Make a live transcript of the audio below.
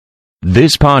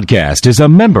This podcast is a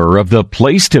member of the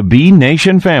Place to Be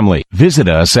Nation family. Visit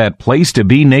us at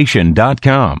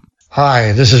placetobenation.com.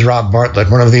 Hi, this is Rob Bartlett,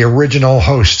 one of the original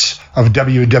hosts of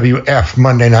WWF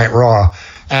Monday Night Raw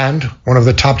and one of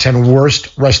the top 10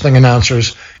 worst wrestling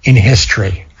announcers in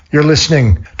history. You're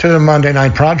listening to the Monday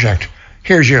Night Project.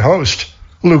 Here's your host,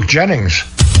 Luke Jennings.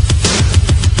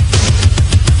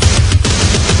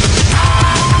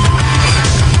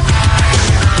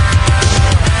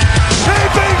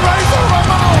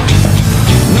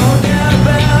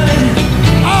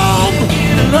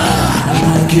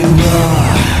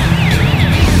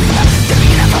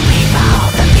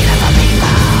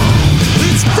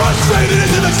 It's frustrated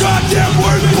into the goddamn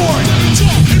word for it.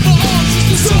 Talking my arms is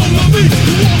the soul of me.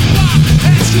 You walk by,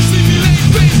 ask to see me lay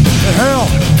face. Hell,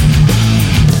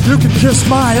 you can kiss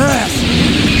my ass.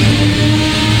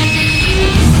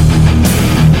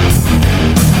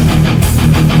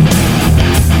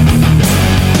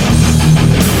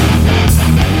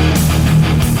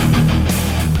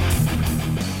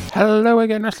 Hello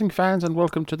again, wrestling fans, and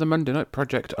welcome to the Monday Night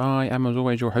Project. I am, as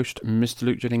always, your host, Mr.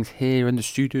 Luke Jennings, here in the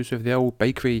studios of the Old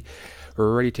Bakery,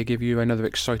 ready to give you another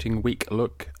exciting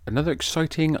look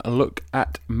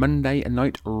at Monday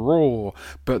Night Raw.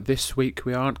 But this week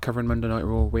we aren't covering Monday Night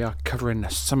Raw, we are covering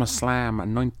SummerSlam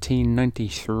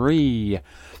 1993.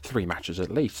 3 matches at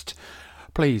least.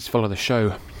 Please follow the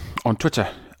show on Twitter.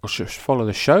 Also follow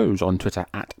the shows on Twitter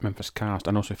at MemphisCast,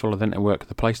 and also follow the network,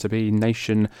 the Place to Be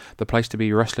Nation, the Place to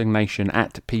Be Wrestling Nation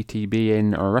at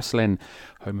PTBN Wrestling,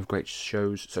 home of great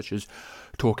shows such as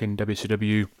Talking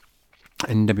WCW,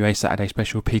 NWA Saturday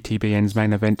Special, PTBN's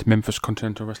main event, Memphis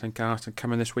Continental Wrestling Cast, and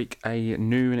coming this week a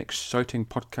new and exciting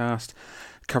podcast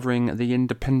covering the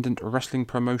independent wrestling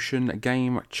promotion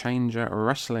Game Changer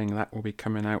Wrestling. That will be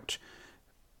coming out.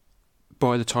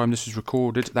 By the time this is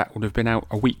recorded, that would have been out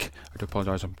a week. I do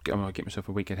apologise, I'm going to get myself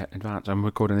a week in advance. I'm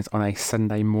recording this on a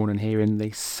Sunday morning here in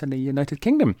the sunny United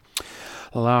Kingdom.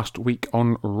 Last week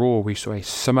on Raw, we saw a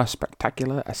summer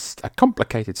spectacular, a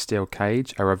complicated steel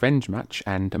cage, a revenge match,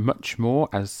 and much more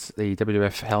as the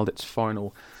WWF held its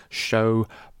final show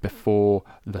before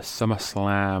the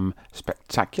SummerSlam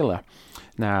Spectacular.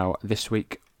 Now, this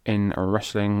week, in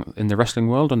the wrestling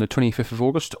world, on the 25th of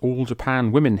August, All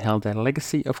Japan Women held their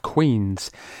Legacy of Queens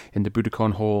in the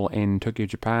Budokan Hall in Tokyo,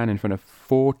 Japan, in front of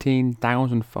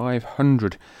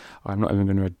 14,500. I'm not even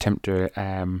going to attempt to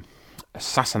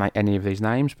assassinate any of these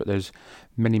names, but there's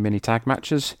many tag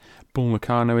matches. Bull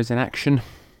Nakano is in action.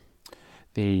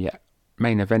 The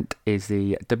main event is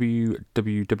the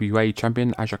WWA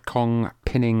champion Aja Kong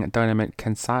pinning Dynamite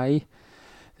Kansai.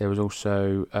 There was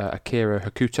also Akira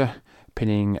Hakuta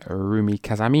pinning Rumi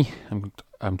Kazami.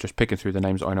 I'm just picking through the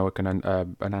names that I know I can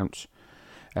announce.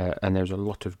 And there's a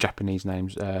lot of Japanese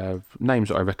names. Names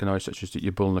that I recognise, such as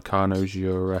your Bull Nakanos,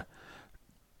 your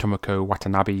Tomoko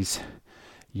Watanabes,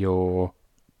 your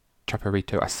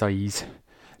Chaparito Asais.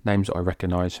 Names that I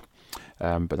recognise.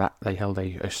 But that they held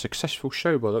a successful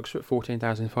show by the looks of it.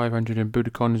 14,500 in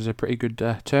Budokan is a pretty good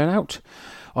turnout.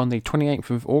 On the 28th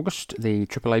of August, the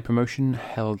AAA promotion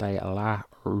held a La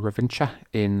Revancha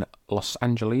in Los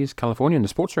Angeles, California, in the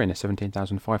Sports Arena,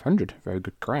 17,500. Very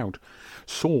good crowd.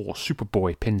 Saw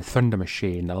Superboy pin Thunder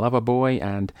Machine. The Loverboy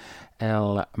and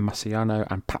El Masiano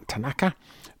and Pat Tanaka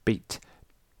beat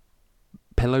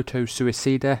Piloto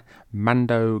Suicida,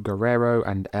 Mando Guerrero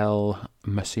and El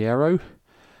Masiero.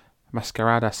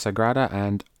 Mascarada Sagrada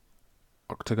and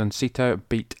Octagoncito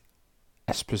beat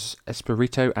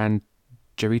Espirito and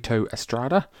Jerito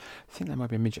Estrada. I think that might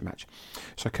be a midget match.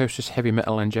 Psychosis, Heavy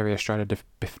Metal and Jerry Estrada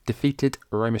defeated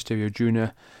Rey Mysterio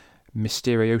Jr.,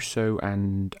 Mysterioso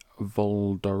and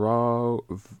Volodo.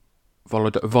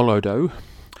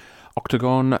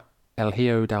 Octagon, El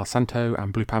Hijo del Santo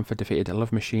and Blue Panther defeated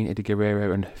Love Machine, Eddie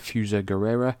Guerrero and Fuser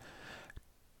Guerrera.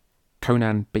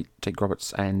 Conan beat Jake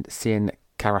Roberts and Cien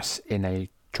Caras in a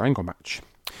triangle match.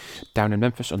 Down in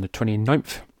Memphis on the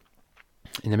 29th,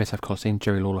 in the Mid-South Coliseum,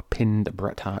 Jerry Lawler pinned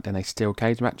Bret Hart in a steel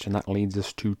cage match, and that leads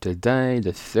us to today,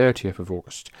 the 30th of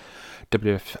August.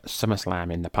 WWF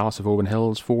SummerSlam in the Palace of Auburn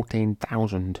Hills,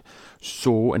 14,000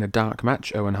 saw in a dark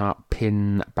match Owen Hart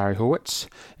pin Barry Horowitz.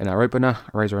 In our opener,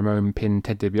 Razor Ramon pinned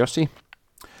Ted DiBiase.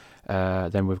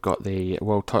 Then we've got the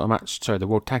World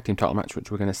Tag Team title match, which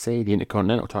we're going to see, the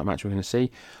Intercontinental title match we're going to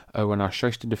see. Owen R.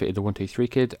 Shyster defeated the 1-2-3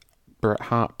 Kid. Bret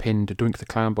Hart pinned Doink the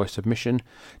Clown by submission.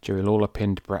 Jerry Lawler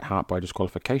pinned Bret Hart by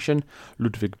disqualification.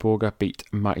 Ludwig Borger beat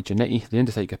Marty Jannetty. The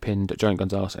Undertaker pinned Giant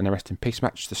Gonzalez in a Rest in Peace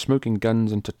match. The Smoking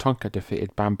Guns and Tatanka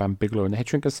defeated Bam Bam Bigelow and the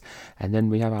Headshrinkers. And then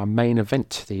we have our main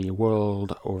event, the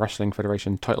World Wrestling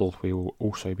Federation title we will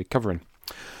also be covering.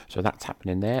 So that's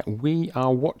happening there. We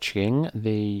are watching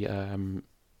the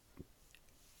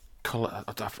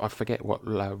I forget what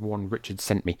one Richard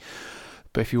sent me.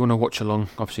 But if you want to watch along,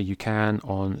 obviously you can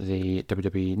on the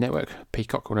WWE Network,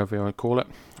 Peacock, whatever you want to call it.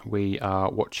 We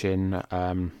are watching.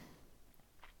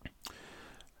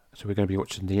 So we're going to be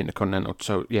watching the Intercontinental.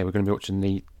 So yeah, we're going to be watching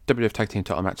the WWF Tag Team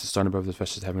Title match, the Steiner Brothers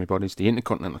versus the Heavenly Bodies, the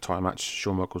Intercontinental Title match,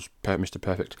 Shawn Michaels, Mr.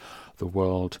 Perfect, the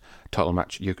World Title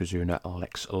match, Yokozuna,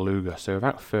 Lex Luger. So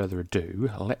without further ado,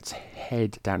 let's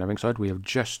head down to ringside. We have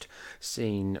just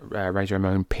seen Razor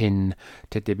Ramon pin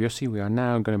Ted DiBiase. We are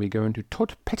now going to be going to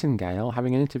Todd Pettengill,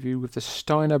 having an interview with the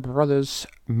Steiner Brothers'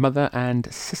 mother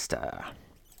and sister.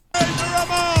 Razor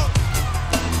Ramon!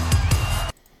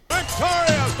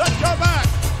 Victorious! Let's go back!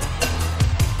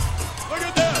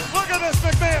 Look at this,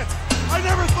 McMahon. I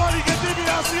never thought he'd get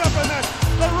DiBiase up in that.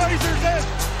 The Razor's Edge.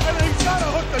 And then he's got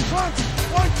to hook the trunks.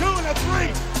 1, 2, and a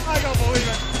 3. I don't believe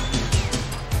it.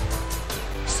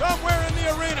 Somewhere in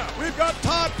the arena, we've got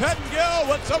Todd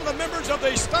Pettengill with some of the members of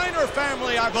the Steiner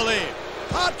family, I believe.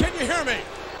 Todd, can you hear me?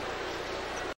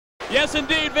 Yes,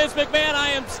 indeed, Vince McMahon.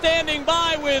 I am standing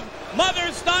by with Mother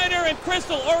Steiner and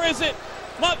Crystal, or is it?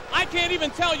 I can't even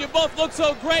tell. You both look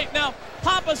so great. Now,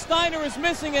 Papa Steiner is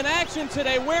missing in action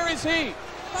today. Where is he?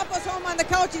 Papa's home on the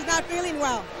couch. He's not feeling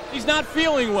well. He's not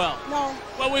feeling well. No.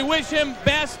 Well, we wish him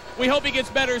best. We hope he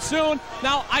gets better soon.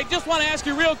 Now, I just want to ask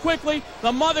you real quickly,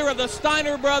 the mother of the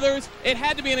Steiner brothers, it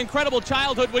had to be an incredible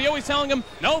childhood. Were you always telling him,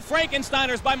 no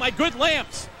Frankensteiners by my good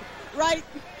lamps? Right.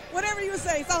 Whatever you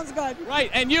say, sounds good.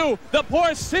 Right, and you, the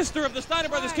poor sister of the Steiner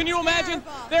brothers, can you imagine?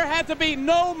 There had to be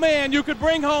no man you could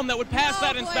bring home that would pass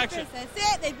that inspection.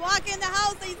 That's it. They'd walk in the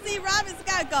house, they'd see Robin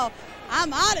Scott go,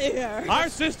 I'm out of here. Our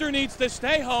sister needs to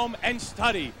stay home and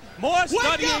study. More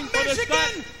studying for the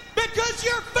Steiner. Because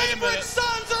your favorite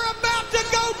sons are about to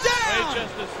go down. Wait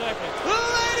just a second.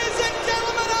 Ladies and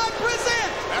gentlemen, I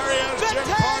present the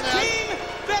tag team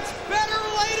that's better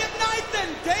late at night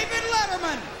than David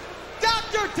Letterman.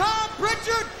 Dr. Tom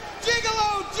Pritchard,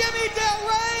 Gigolo Jimmy Del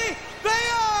Rey, they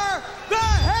are the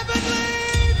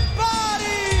Heavenly Bodies!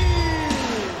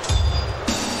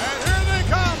 And here they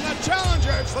come, the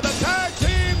challengers for the tag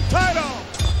team title.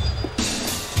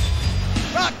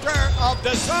 Doctor of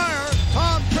Desire,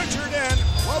 Tom Pritchard, and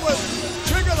what was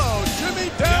Gigolo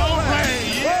Jimmy Del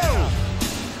Rey? Yeah!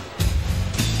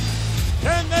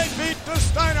 Can they beat the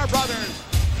Steiner brothers?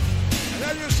 And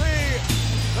there you see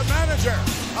the manager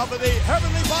of the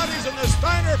Heavenly Bodies and the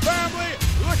Steiner family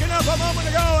looking up a moment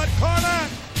ago at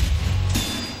Cornette.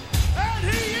 And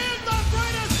he is the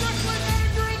greatest wrestling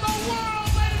manager in the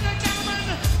world, ladies and gentlemen.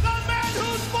 The man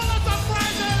who's full of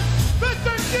surprises,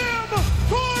 Mr. Jim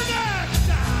Cornette.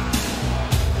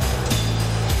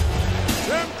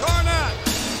 Jim Cornette,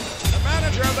 the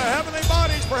manager of the Heavenly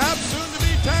Bodies, perhaps soon to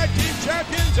be tag team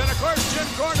champions. And of course, Jim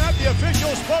Cornette, the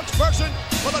official spokesperson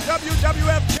for the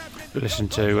WWF champion. Listen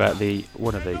to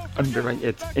one of the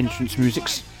underrated entrance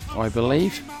musics, I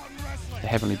believe. The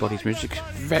Heavenly Bodies music,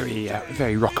 very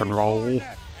rock and roll.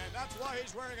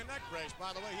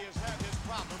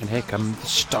 And here come the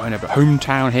Steiner,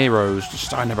 hometown heroes, the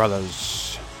Steiner brothers.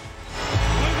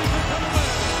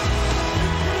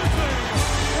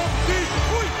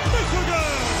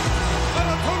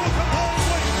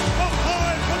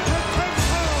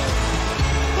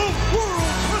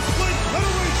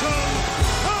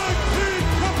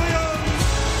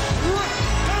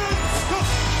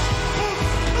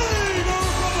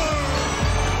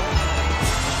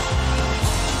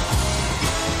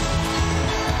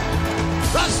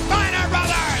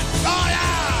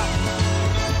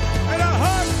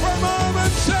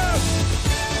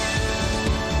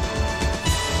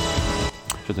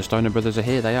 The Steiner brothers are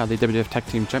here. They are the WWF Tag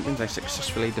Team Champions. They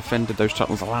successfully defended those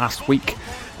titles last week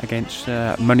against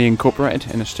Money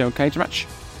Incorporated in a steel cage match.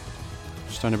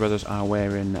 Steiner brothers are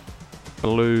wearing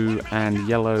blue and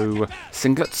yellow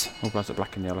singlets. Or was it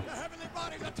black and yellow?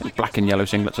 Black and yellow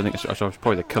singlets. I think it's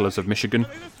probably the colours of Michigan.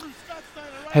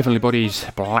 Heavenly Bodies,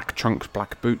 black trunks,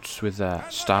 black boots with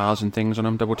stars and things on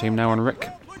them. Double team now on Rick.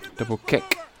 Double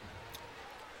kick.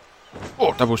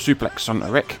 Oh, double suplex on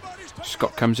Rick.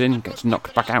 Scott comes in, gets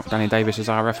knocked back out. Danny Davis is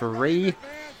our referee.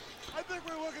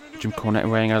 Jim Cornette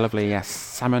wearing a lovely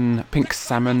pink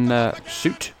salmon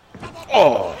suit.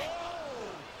 Oh!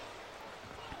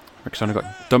 Rick Steiner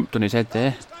got dumped on his head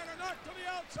there.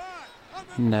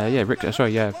 No, yeah,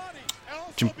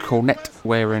 Jim Cornette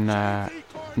wearing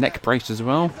neck brace as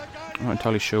well. I'm not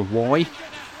entirely sure why.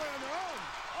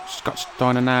 Scott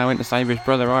Steiner now in to save his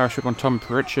brother Irish whip on Tom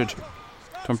Pritchard.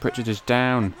 Tom Pritchard is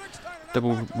down.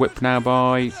 Double whip now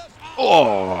by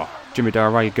Jimmy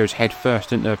Del Rey goes head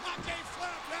first into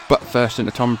butt first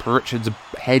into Tom Pritchard's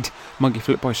head. Monkey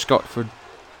flip by Scott for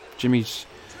Jimmy's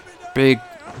big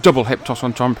Double hip toss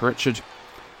on Tom Pritchard.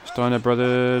 Steiner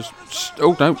Brothers.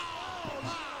 Oh, no.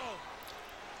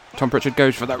 Tom Pritchard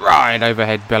goes for the right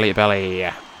overhead belly to belly.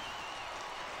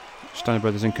 Steiner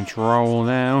Brothers in control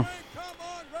now.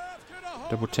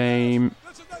 Double team.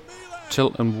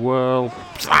 Tilt and whirl.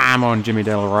 Slam on Jimmy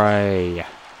Del Rey.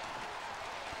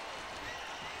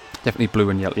 Definitely blue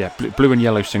and yellow. Yeah, blue and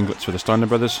yellow singlets for the Steiner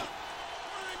Brothers.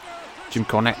 Jim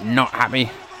Cornette not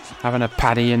happy. Having a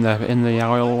paddy in the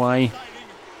aisleway.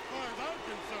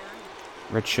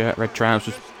 Red shirt, red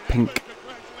trousers, pink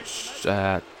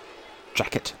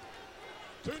jacket.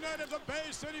 Tonight is a Bay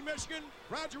City, Michigan,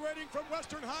 graduating from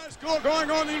Western High School, going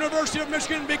on the University of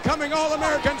Michigan, becoming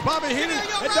All-Americans. Bobby Heenan,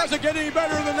 it doesn't get any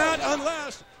better than that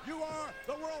unless you are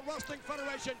the World Wrestling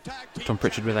Federation Tag Team. Tom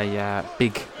Pritchard with a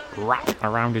big wrap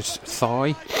around his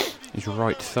thigh, his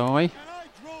right thigh.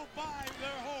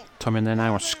 Tom in there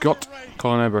now with Scott,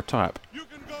 Colin over a tie-up.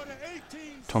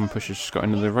 Tom pushes Scott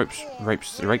into the ropes,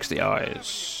 rakes the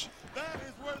eyes.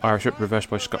 Irish whip reversed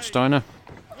by Scott Steiner.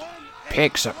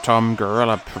 Picks up Tom,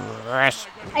 gorilla press.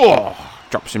 Oh!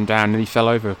 Drops him down and he fell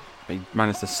over. He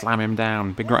managed to slam him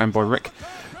down. Big right hand by Rick.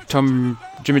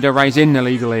 Jimmy Del Rey's in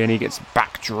illegally and he gets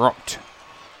back dropped.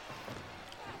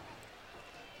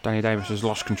 Danny Davis has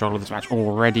lost control of this match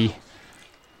already.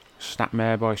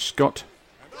 Snapmare by Scott.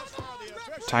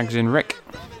 Tags in Rick.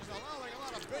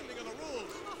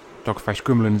 Dogface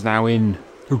Gremlin's now in.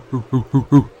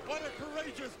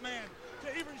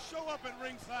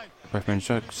 Both men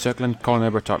circling, Colin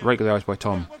over top, right with the eyes by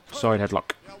Tom. Side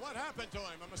headlock.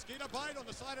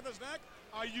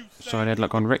 Side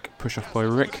headlock on Rick, push off by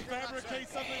Rick.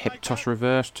 Hip toss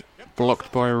reversed,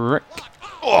 blocked by Rick.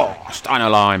 Oh, Steiner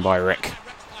line by Rick.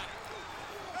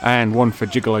 And one for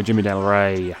Gigolo Jimmy Del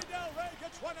Rey.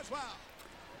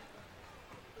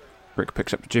 Rick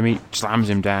picks up Jimmy, slams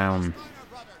him down.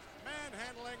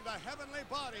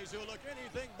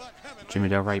 Jimmy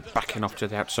Del Rey backing off to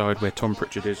the outside where Tom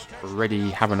Pritchard is already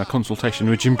having a consultation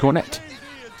with Jim Cornette.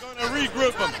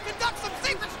 Regroup him. Conduct some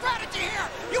secret strategy here.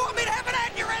 You want me to have an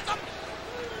aneurysm?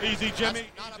 Easy, Jimmy.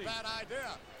 Not a bad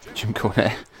idea. Jim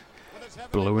Cornette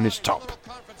blowing his top,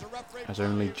 as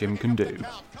only Jim can do.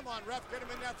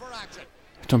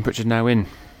 Tom Pritchard now in.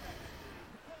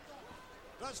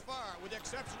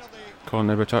 Colin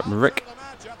over top Rick.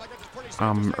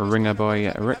 A ringer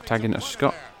by Rick, tagging to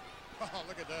Scott.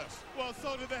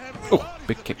 Oh,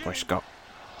 big kick by Scott.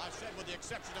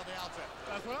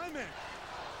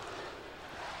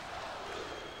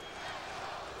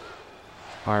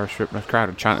 Irish whip, the crowd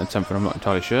are chanting something, I'm not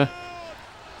entirely sure.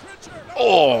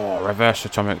 Oh, reverse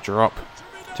atomic drop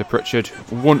to Pritchard.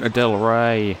 One to Del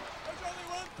Rey.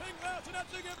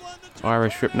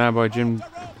 Irish whip now by Jim.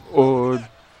 Oh,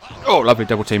 lovely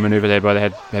double team maneuver there by the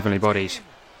Heavenly Bodies.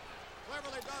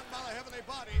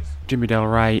 Jimmy Del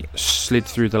Rey slid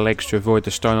through the legs to avoid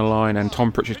the Steiner line, and Tom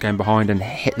Pritchard came behind and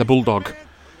hit the Bulldog.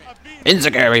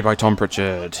 Enziguri by Tom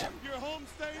Pritchard.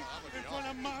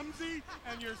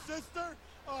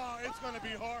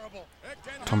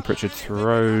 Tom Pritchard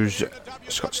throws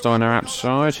Scott Steiner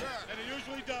outside.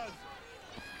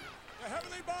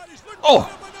 Oh,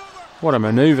 what a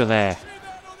manoeuvre there.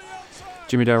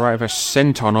 Jimmy Del Rey with a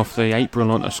senton off the apron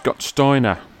onto Scott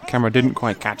Steiner. Camera didn't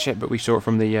quite catch it, but we saw it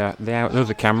from the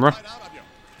other camera.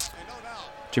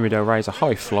 Jimmy Del Rey's a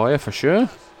high flyer for sure.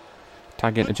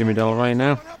 Tag into Jimmy Del Rey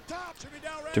now.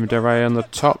 Jimmy Del Rey on the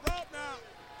top.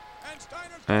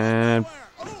 And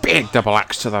big double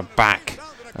axe to the back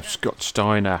of Scott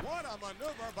Steiner.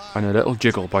 And a little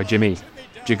jiggle by Jimmy.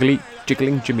 Jiggling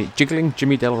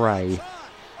Jimmy Del Rey.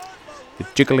 The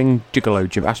jiggling gigolo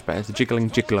Jimmy. That's better. The jiggling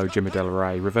gigolo Jimmy Del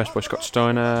Rey. Reversed by Scott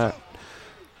Steiner.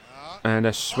 And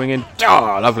a swinging.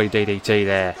 Oh, lovely DDT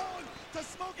there.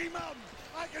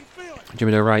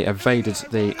 Jimmy Del Rey evaded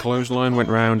the clothesline, went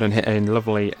round and hit a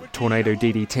lovely tornado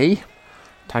DDT.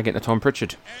 Tag it to Tom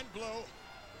Pritchard.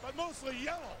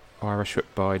 Irish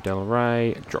whip by Del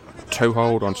Rey. Drop toe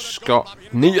hold on Scott.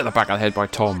 Knee at the back of the head by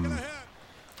Tom.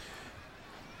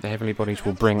 The Heavenly Bodies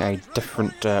will bring a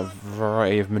different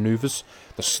variety of manoeuvres.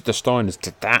 The Steiners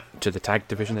did that to the tag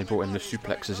division. They brought in the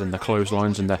suplexes and the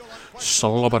clotheslines and the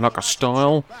slobberknocker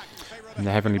style. And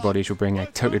the Heavenly Bodies will bring a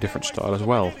totally different style as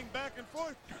well.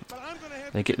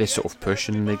 They get this sort of push,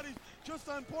 and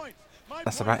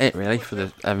that's about it really for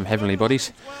the Heavenly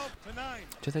Bodies.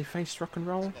 Do they face Rock and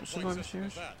Roll Survivor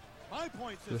Series?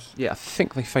 Yeah, I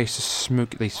think they face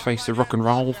the Rock and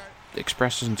Roll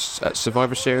Express and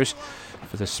Survivor Series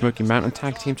for the Smoky Mountain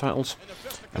Tag Team titles,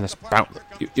 and that's about.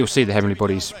 You'll see the Heavenly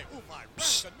Bodies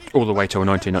all the way till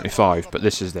 1995, but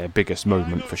this is their biggest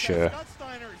moment for sure.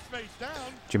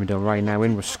 Jimmy Del Rey now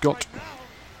in with Scott.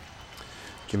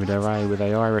 Jimmy Del Rey with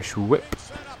a Irish whip.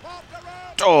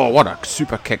 Oh, what a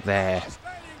super kick there.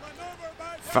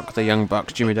 Fuck the Young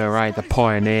Bucks. Jimmy Del Rey, the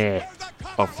pioneer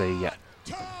of the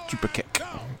super kick.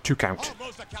 2 count.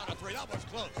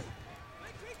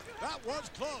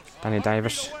 Danny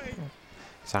Davis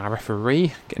is our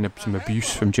referee, getting up some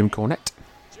abuse from Jim Cornette.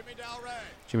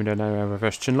 Jimmy Del Rey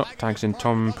reverse chinlock, tags in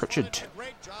Tom Pritchard.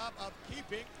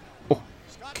 Oh,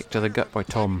 kick to the gut by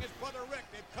Tom.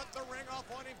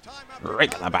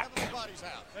 Right at the back.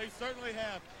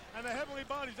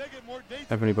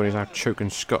 Heavenly Bodies now choking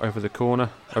Scott over the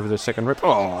corner, over the second rib.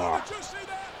 Oh!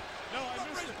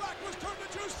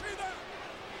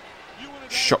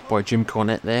 Shot by Jim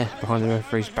Cornette there, behind the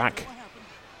referee's back.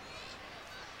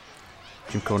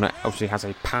 Jim Cornette obviously has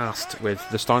a past with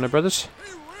the Steiner brothers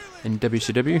in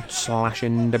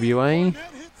WCW/NWA.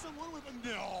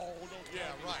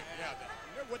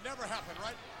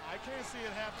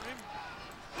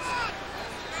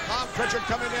 Tom Pritchard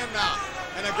coming in now.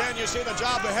 And again, you see the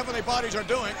job the Heavenly Bodies are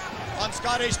doing on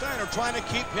Scotty Steiner, trying to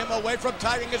keep him away from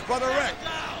tagging his brother Rick.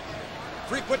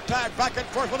 Frequent tag back and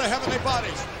forth with the Heavenly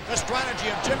Bodies. The strategy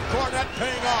of Jim Cornette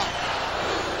paying off.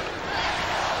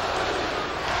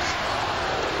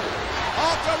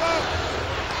 Off the rope.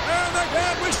 And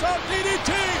again, we saw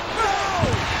DDT. No!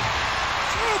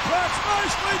 Suplex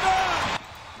nicely done.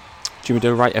 Jimmy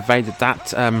Del Rey evaded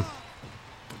that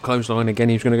clothesline again.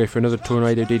 He was going to go for another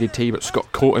tornado DDT, but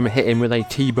Scott caught him, hit him with a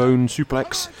T-bone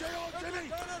suplex.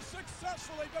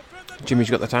 Jimmy's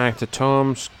got the tag to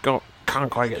Tom. Scott can't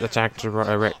quite get the tag to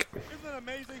Rick.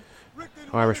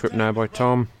 Irish whip now by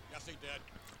Tom.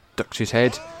 Ducks his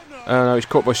head. No, he's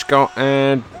caught by Scott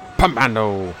and pump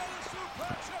handle.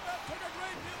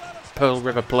 Pearl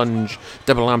River plunge.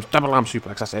 Double arm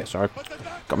suplex. That's it. Sorry,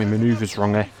 got my manoeuvres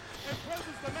wrong there.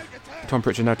 Tom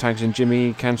Pritchard now tags in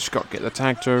Jimmy. Can Scott get the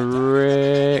tag to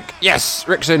Rick? Yes!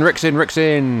 Rick's in.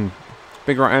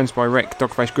 Big right hands by Rick.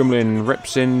 Dogface Gremlin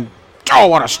rips in. Oh,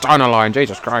 what a Steiner line.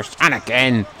 Jesus Christ. And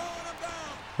again.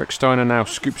 Rick Steiner now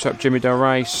scoops up Jimmy Del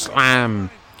Rey. Slam.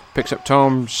 Picks up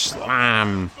Tom.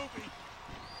 Slam.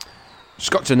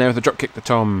 Scott's in there with a drop kick to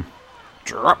Tom.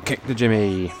 Drop kick to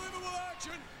Jimmy.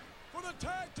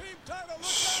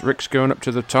 Rick's going up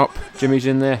to the top. Jimmy's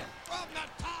in there.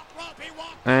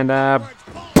 And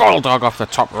bulldog off the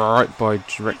top right by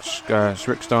Rick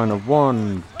Steiner.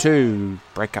 1, 2.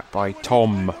 Break up by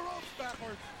Tom.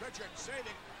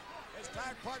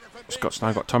 Scott's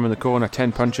now got Tom in the corner.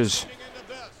 10 punches.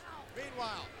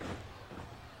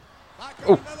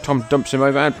 Oh, Tom dumps him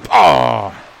over and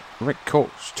Rick caught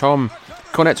Tom.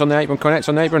 Cornette's on the apron.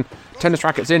 Tennis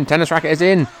racket is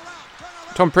in.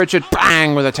 Tom Pritchard,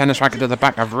 bang, with a tennis racket to the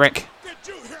back of Rick.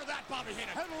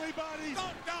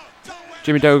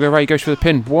 Jimmy Del Rey goes for the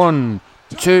pin. 1,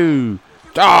 2.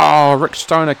 Oh, Rick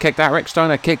Steiner kicked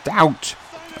out.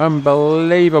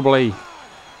 Unbelievably.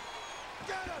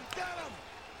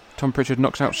 Tom Pritchard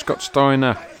knocks out Scott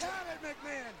Steiner.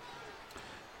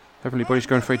 Heavenly Body's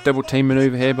going for a double team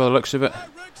maneuver here by the looks of it.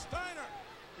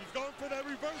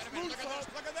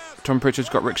 Tom Pritchard's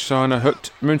got Rick Steiner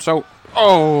hooked. Moonsault.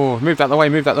 Oh, moved out the way.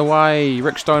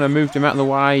 Rick Steiner moved him out of the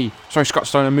way. Sorry, Scott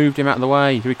Steiner moved him out of the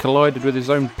way. He collided with his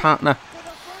own partner.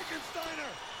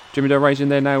 Jimmy Del Rey's in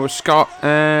there now with Scott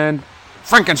and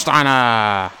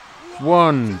Frankensteiner.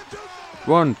 1,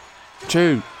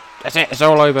 2. That's it. It's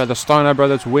all over. The Steiner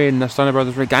brothers win. The Steiner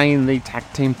brothers regain the tag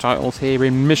team titles here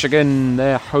in Michigan,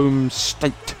 their home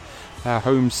state, their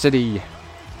home city.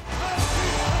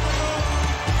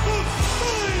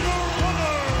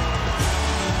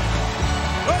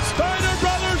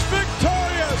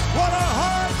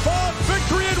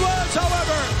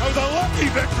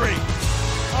 Victory.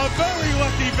 A very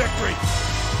lucky victory.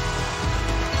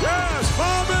 Yes,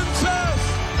 Mom insists.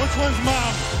 Which one's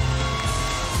Mom?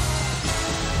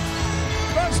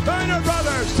 The Steiner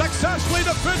brothers successfully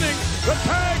defending the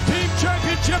Tag Team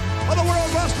Championship of the World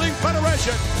Wrestling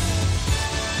Federation.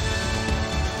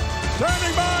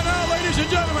 Standing by now, ladies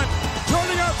and gentlemen,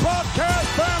 joining our broadcast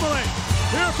family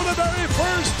here for the very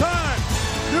first time.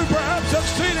 You perhaps have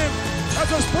seen him as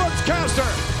a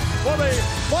sportscaster for the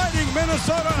Fighting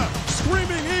Minnesota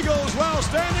Screaming Eagles. Well,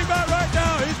 standing by right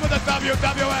now, he's with the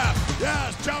WWF.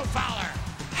 Yes, Joe Fowler.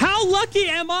 How lucky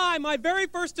am I? My very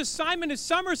first assignment is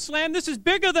SummerSlam. This is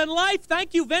bigger than life.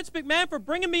 Thank you, Vince McMahon, for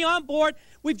bringing me on board.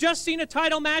 We've just seen a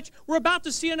title match. We're about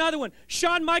to see another one.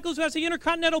 Shawn Michaels, who has the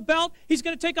Intercontinental belt, he's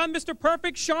going to take on Mr.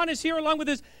 Perfect. Shawn is here along with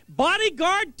his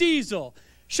bodyguard, Diesel.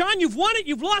 Shawn, you've won it,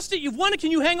 you've lost it, you've won it.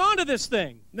 Can you hang on to this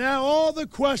thing? Now all the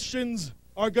questions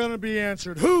are going to be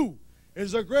answered. Who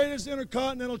is the greatest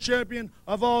Intercontinental Champion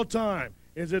of all time?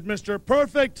 Is it Mr.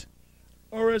 Perfect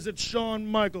or is it Shawn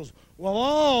Michaels? Well,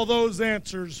 all those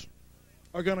answers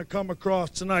are going to come across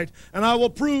tonight, and I will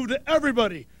prove to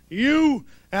everybody, you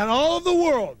and all of the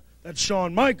world, that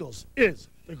Shawn Michaels is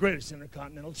the greatest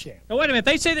Intercontinental Champ. Now, wait a minute.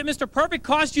 They say that Mr. Perfect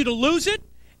caused you to lose it,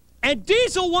 and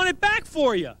Diesel won it back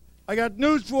for you. I got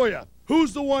news for you.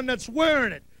 Who's the one that's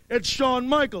wearing it? It's Shawn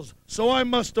Michaels, so I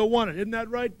must have won it. Isn't that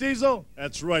right, Diesel?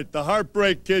 That's right. The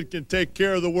Heartbreak Kid can take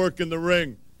care of the work in the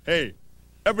ring. Hey,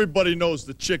 everybody knows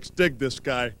the chicks dig this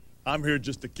guy. I'm here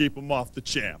just to keep him off the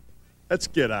champ. Let's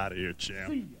get out of here,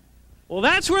 champ. Well,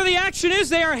 that's where the action is.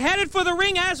 They are headed for the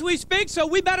ring as we speak, so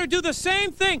we better do the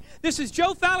same thing. This is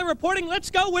Joe Fowler reporting. Let's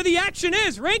go where the action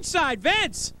is. Ringside,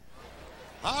 Vince.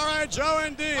 All right, Joe,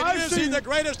 indeed. Is he the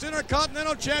greatest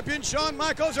Intercontinental Champion, Shawn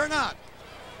Michaels, or not?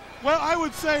 Well, I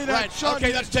would say that Shawn...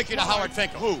 Okay, let's take you to Howard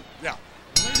Finkel. Who? Yeah.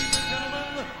 Ladies and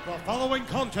gentlemen, the following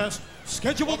contest,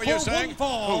 scheduled for one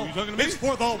fall, is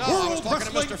for the World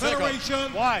Wrestling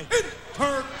Federation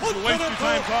Intercontinental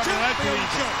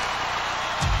Championship.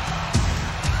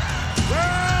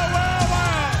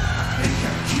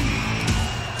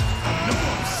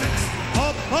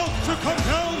 About to come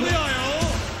down the aisle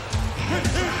with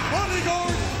his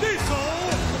bodyguard Diesel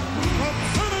from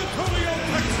San Antonio,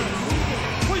 Texas,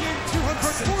 weighing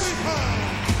 240 pounds.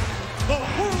 The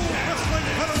World Wrestling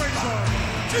Federation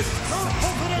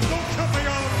Intercontinental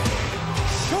Champion,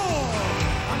 Shawn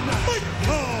Michaels.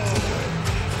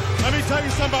 Let me tell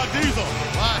you something about Diesel.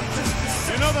 What?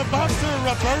 You know the boxer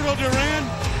Roberto Duran?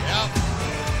 Yeah.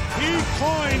 He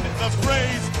coined the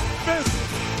phrase fist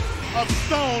of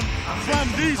stone from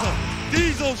Diesel.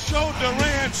 Diesel showed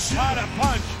Duran how to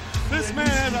punch. This man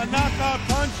has a knockout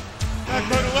punch that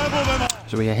could level them up.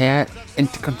 So we are here,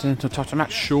 Intercontinental title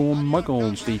match, Shawn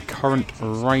Michaels, the current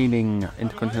reigning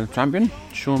Intercontinental Champion.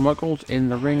 Shawn Michaels in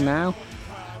the ring now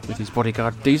with his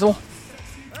bodyguard Diesel.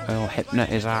 Earl Hebner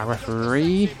is our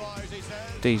referee.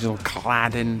 Diesel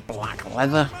clad in black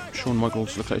leather. Shawn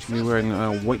Michaels looks like he's going to be wearing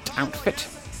a white outfit.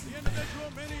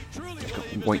 He's got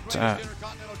white,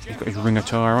 he's got his ring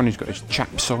attire on, he's got his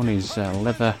chaps on, his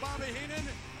leather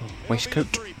waistcoat.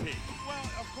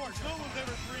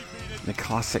 The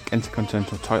classic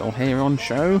Intercontinental title here on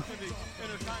show.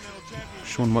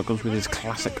 Shawn Michaels with his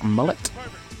classic mullet.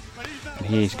 And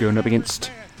he's going up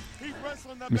against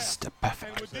Mr.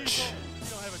 Perfect.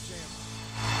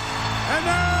 And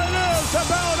there it is, the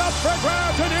belt up for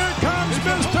grabs, and here comes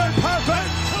Mr.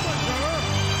 Perfect.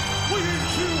 Weighing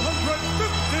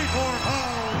 254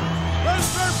 pounds.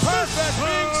 Mr. Perfect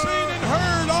being seen and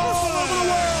heard all over the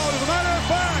world. As a matter of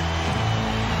fact,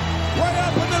 way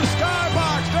up in the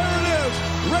skybox, there it is.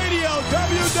 Radio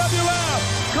WWF,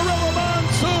 Gorilla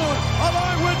Monsoon,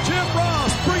 along with Jim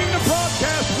Ross, bringing the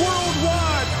broadcast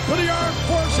worldwide for the Armed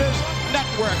Forces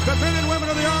Network. The men and women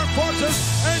of the Armed Forces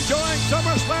enjoying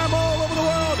SummerSlam all over the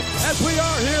world as we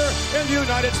are here in the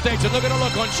United States. And look at the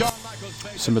look on Shawn Michaels'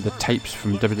 face. Some of the tapes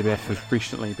from WWF have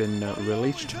recently been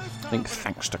released, I think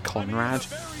thanks to Conrad.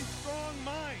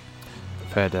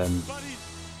 I've heard, I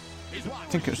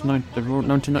think it was the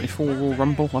 1994 Royal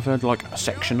Rumble, I've heard like a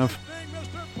section of.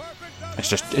 It's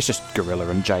just Gorilla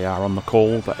and JR on the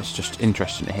call, but it's just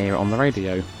interesting to hear it on the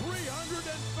radio.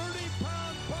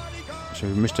 So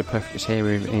Mr. Perfect is here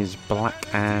with his black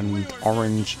and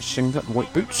orange singlet,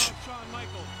 white boots.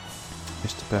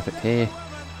 Mr. Perfect here,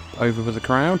 over with the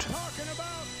crowd.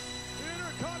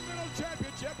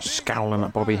 Scowling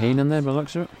at Bobby Heenan there by the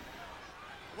looks of it.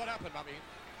 What happened, Bobby?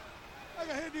 I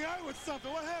got hit in the eye with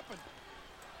something. What happened?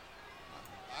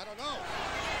 I don't know.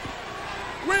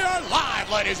 We are live,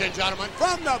 ladies and gentlemen,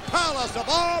 from the Palace of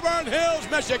Auburn Hills,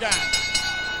 Michigan.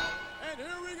 And here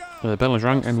we go. The bell is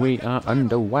rung and we are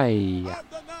underway.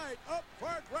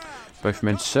 Both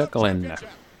men circling.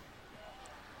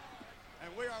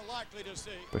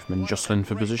 Both men jostling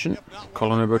for position.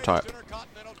 Collar elbow type.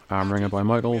 Arm wringer by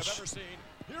Michaels.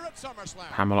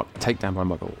 Hammerlock takedown by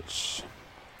Michaels.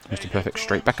 Mr. Perfect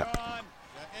straight back up.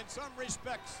 In some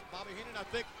respects, Bobby Heenan, I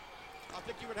think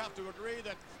you would have to agree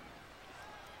that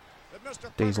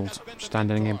Diesel's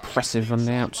standing impressive on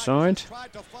the outside.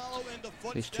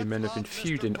 These two men have been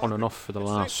feuding on and off for the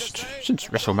last since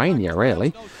WrestleMania,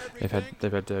 really.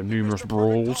 They've had numerous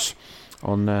brawls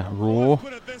on Raw.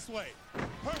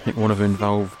 I think one of them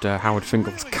involved Howard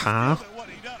Finkel's car.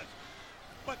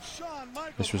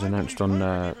 This was announced on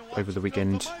over the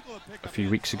weekend a few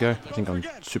weeks ago. I think on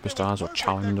Superstars or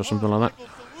Challenge or something like that.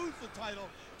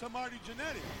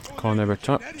 Collar over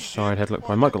top, side headlock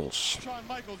by Michaels.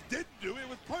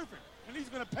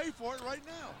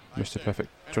 Mr. Perfect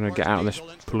trying to get out of this,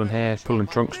 pulling hair, pulling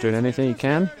trunks, doing anything he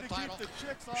can.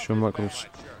 Shawn Michaels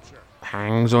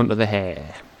hangs onto the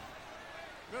hair.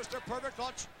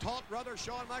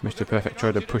 Mr. Perfect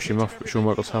tried to push him off, but Shawn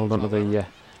Michaels held onto the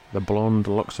blonde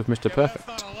locks of Mr.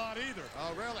 Perfect.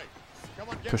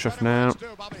 Push off now.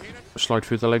 Slide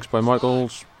through the legs by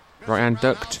Michaels. Right hand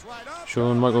ducked.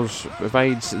 Shawn Michaels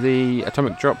evades the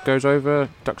atomic drop, goes over,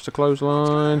 ducks the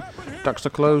clothesline.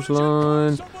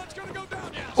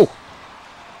 Oh!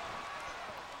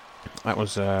 That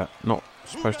was not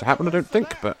supposed to happen, I don't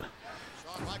think, but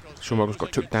Shawn Michaels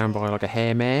got took down by like a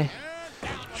hare mare.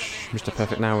 Mr.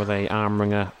 Perfect now with a arm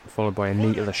wringer, followed by a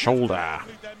knee to the shoulder.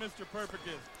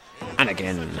 And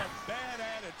again.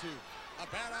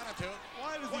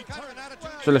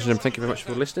 So listen, thank you very much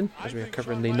for listening as we are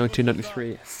covering the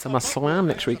 1993 SummerSlam.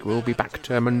 Next week we'll be back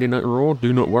to Monday Night Raw,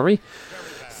 do not worry.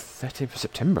 30th of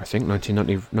September, I think,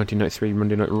 1993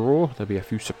 Monday Night Raw. There'll be a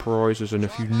few surprises and a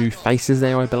few new faces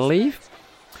there, I believe.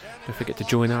 Don't forget to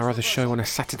join our other show on a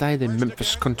Saturday, the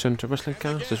Memphis Content Wrestling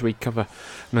Cast, as we cover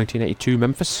 1982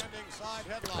 Memphis.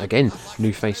 Again,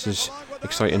 new faces,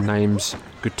 exciting names,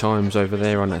 good times over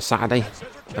there on a Saturday.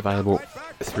 Available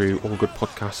through all good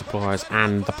podcast suppliers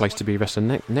and the Place to Be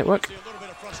Wrestling Network.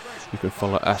 You can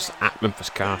follow us at Memphis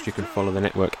Cast. You can follow the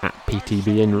network at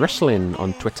PTBN Wrestling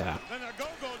on Twitter.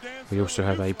 We also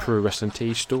have a Pro Wrestling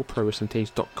Tees store,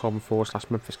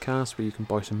 prowrestlingtees.com/Memphis Cast, where you can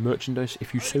buy some merchandise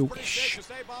if you so wish.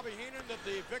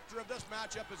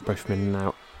 Both men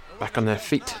now back on their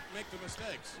feet,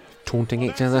 taunting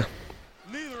each other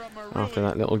after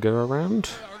that little go around.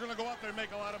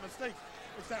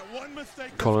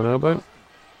 Collar and elbow.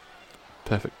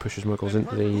 Perfect pushes Michaels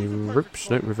into the ropes.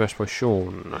 No, reversed by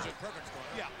Shawn.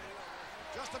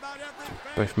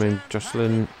 Both men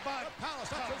jostling.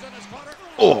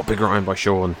 Oh, big round by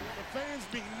Shawn.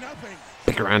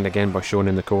 Big round again by Shawn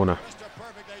in the corner.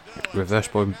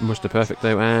 Reversed by Mr. Perfect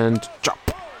though, and chop.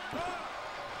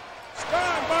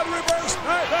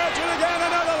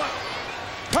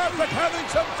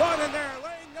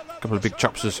 Couple of big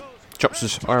chopses.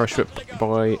 Irish whip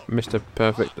by Mr.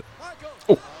 Perfect.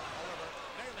 Oh!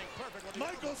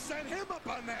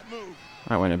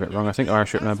 That went a bit wrong. I think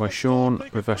Irish whip now by Shawn.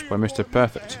 Reversed by Mr.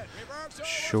 Perfect.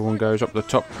 Shawn goes up the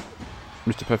top.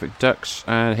 Mr. Perfect ducks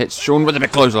and hits Shawn with a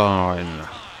big clothesline.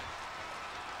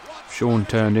 Shawn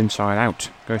turned inside out.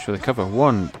 Goes for the cover.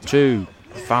 1, 2.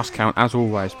 Fast count as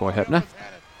always by Hebner.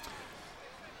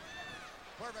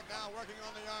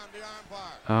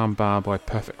 Armbar by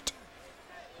Perfect.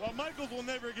 Well, Michaels will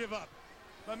never give up.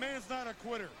 The man's not a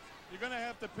quitter. You're going to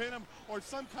have to pin him, or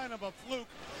some kind of a fluke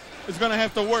is going to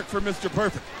have to work for Mr.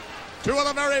 Perfect. Two of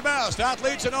the very best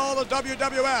athletes in all the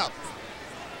WWF.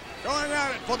 Going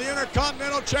at it for the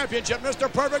Intercontinental Championship. Mr.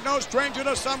 Perfect, no stranger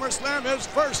to SummerSlam. His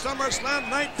first SummerSlam,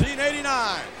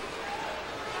 1989.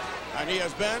 And he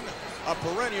has been a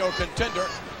perennial contender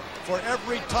for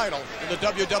every title in the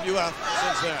WWF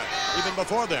since then, even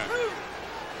before then.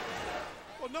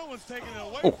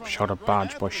 Oh, shoulder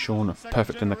barge by Shawn.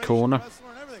 Perfect in the corner.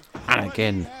 And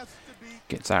again,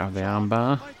 gets out of the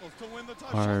armbar.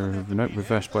 No,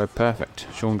 reversed by Perfect.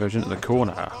 Shawn goes into the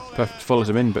corner. Perfect follows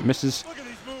him in, but misses.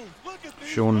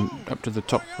 Shawn up to the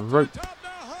top rope.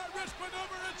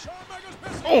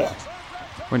 Oh!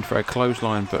 Went for a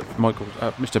clothesline, but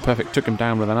Mr. Perfect took him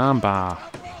down with an armbar.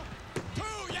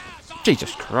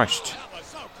 Jesus Christ.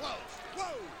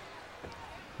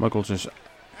 Michaels'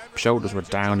 shoulders were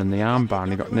down in the armbar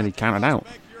and he got nearly counted out.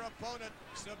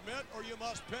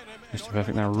 Mr.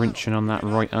 Perfect now wrenching on that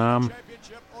right arm.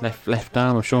 Left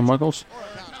arm of Shawn Michaels.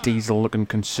 Diesel looking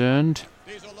concerned.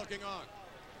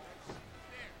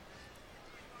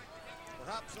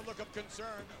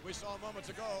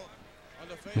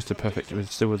 Mr. Perfect was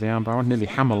still with the armbar on, nearly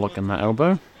hammerlocking that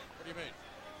elbow.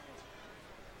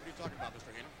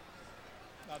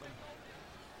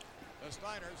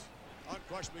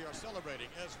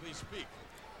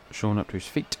 Shawn up to his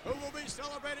feet.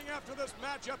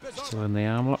 Still in the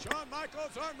arm lock.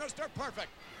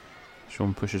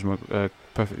 Shawn pushes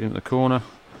Perfect into the corner.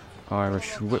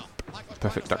 Irish whip.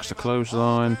 Perfect ducks the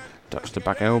clothesline. Ducks the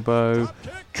back elbow.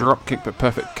 Drop kick, but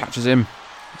Perfect catches him.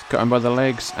 He's cut him by the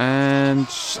legs and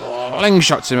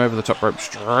slingshots him over the top rope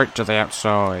straight to the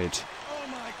outside.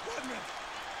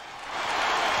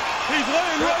 He's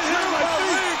laying right here.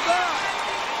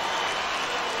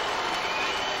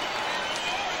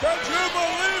 Could you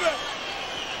believe it?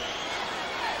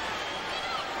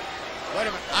 Wait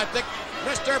a minute. I think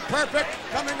Mr. Perfect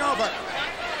coming over.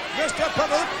 Mr.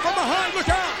 Perfect from behind. Look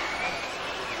out.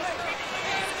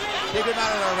 Keep him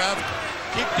out of there, Rev.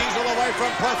 Keep Diesel away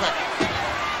from Perfect.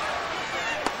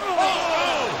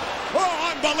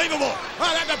 Oh, unbelievable.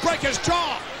 I had to break his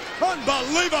jaw.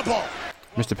 Unbelievable.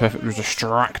 Mr. Perfect was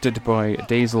distracted by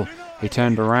Diesel. He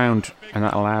turned around, and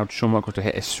that allowed Shawn Michaels to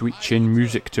hit a sweet chin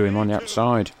music to him on the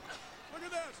outside.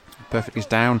 Perfect is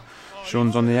down.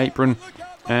 Shawn's on the apron.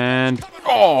 And,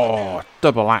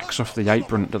 double axe off the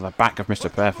apron to the back of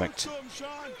Mr. Perfect.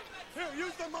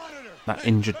 That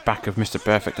injured back of Mr.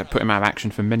 Perfect that put him out of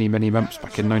action for many, many months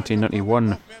back in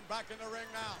 1991.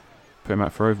 Put him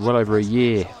out for well over a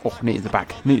year. Oh, knee to the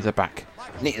back, knee to the back.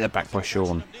 Knee to the back by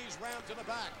Shawn.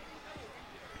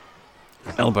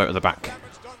 Elbow to the back.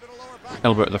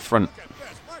 Elbow to the front.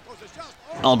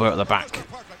 Elbow to the back.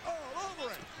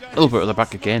 Elbow to the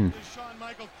back again.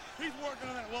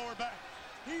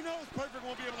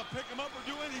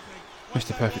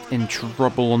 Mr. Perfect in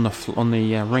trouble on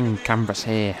the ring canvas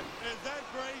here.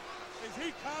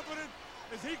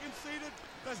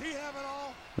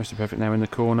 Mr. Perfect now in the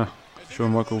corner.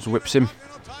 Shawn Michaels whips him.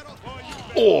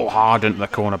 Oh, hard into the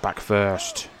corner back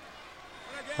first.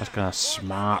 That's kind of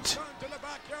smart.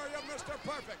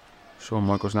 Shawn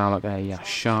Michaels now like a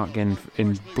shark in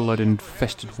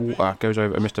blood-infested water goes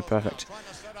over to Mr. Perfect.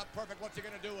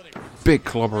 Big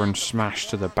clobber and smash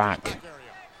to the back.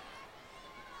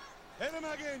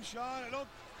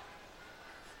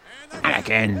 And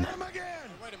again.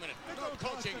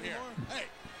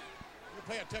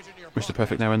 Mr.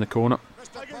 Perfect now in the corner.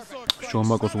 Shawn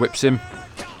Michaels whips him.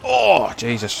 Oh,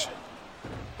 Jesus.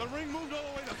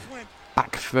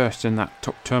 Back first in that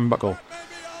top turnbuckle.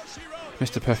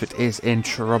 Mr. Perfect is in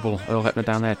trouble. Earl Hebner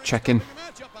down there checking.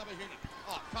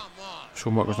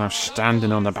 Shawn Michaels now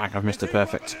standing on the back of Mr.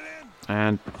 Perfect.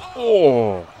 And,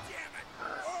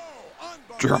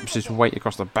 drops his weight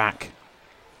across the back.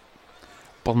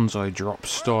 Bonsai drop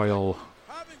style.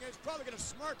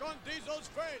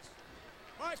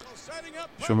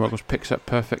 Shawn Michaels picks up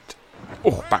Perfect.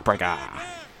 Oh, backbreaker.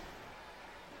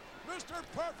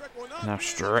 Now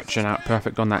stretching out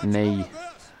Perfect on that knee.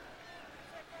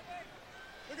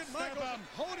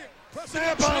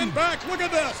 Snap him back. Look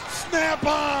at this. Snap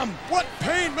him. What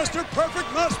pain Mr.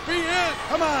 Perfect must be in.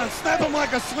 Come on, snap him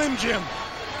like a Slim Jim.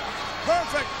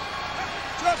 Perfect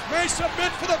just may submit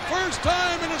for the first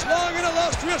time in his long and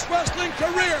illustrious wrestling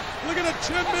career. Look at the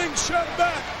chin being shoved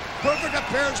back. Perfect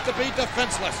appears to be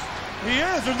defenseless. He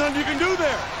is. There's nothing you can do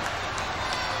there.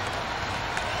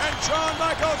 And Shawn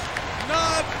Michaels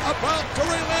not about to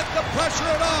relent the pressure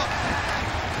at all.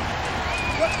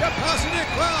 With capacity of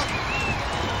crowd.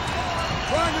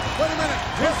 Trying to, wait a minute.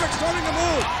 Perfect starting to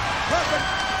move. Perfect.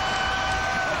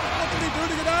 What did he do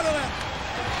to get out of that?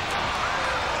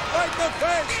 Right in the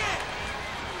face.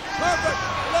 Perfect.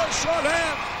 Low short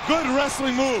hand. Good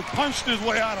wrestling move. Punched his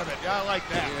way out of it. Yeah, I like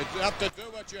that. You have to do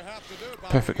what you have to do.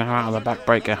 Perfect now out of the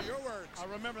backbreaker.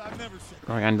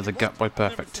 Right hand to the gut by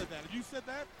Perfect.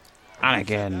 And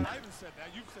again.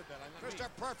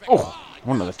 Oh,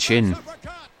 one to the chin.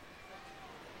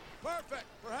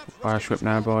 Irish whip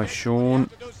now by Shawn.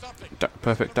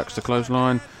 Perfect ducks the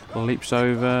clothesline. Leaps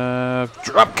over.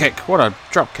 Drop kick. What a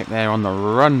drop kick there on the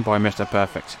run by Mr.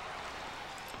 Perfect.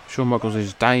 Shawn Michaels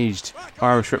is dazed.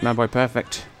 Irish whip now by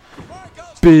Perfect.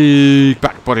 Big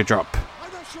back body drop.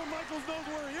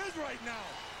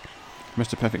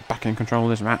 Mr. Perfect back in control of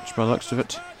this match by the looks of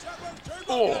it.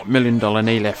 Oh, $1 million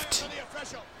knee lift.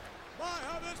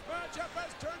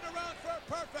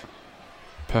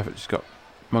 Perfect's got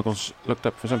Michaels looked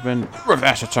up for something.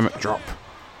 Reverse atomic drop.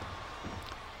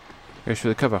 Goes for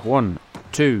the cover. 1,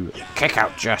 2. Kick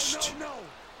out just.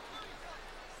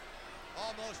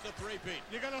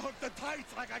 You're gonna hook the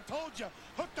tights like I told you.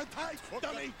 Hook the tights,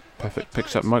 dummy. Perfect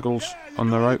picks up Michaels on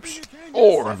the ropes.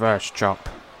 Oh, reverse chop.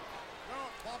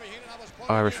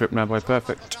 Irish whip now by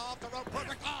Perfect.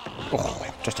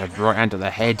 Oh, just a right hand to the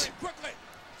head.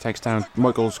 Takes down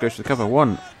Michaels, goes for the cover.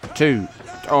 1, 2.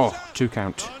 Oh, 2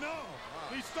 count.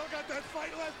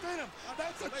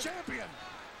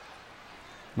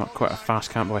 Not quite a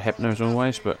fast count by Hebner as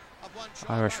always, but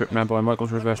Irish whip now by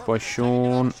Michaels, reversed by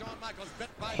Shawn.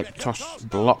 Hip toss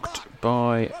blocked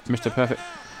by Mr. Perfect.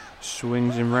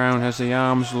 Swings him round, has the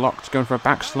arms locked, going for a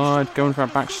backslide,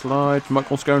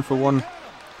 Michaels going for one.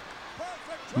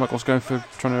 Michaels going for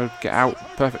trying to get out.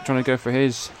 Perfect trying to go for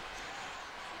his.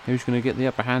 Who's going to get the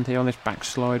upper hand here on this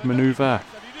backslide manoeuvre?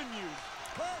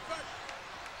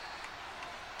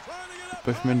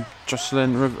 Bushman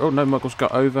jostling. Oh no, Michaels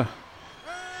got over.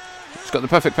 He's got the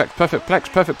perfect plex.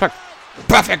 Perfect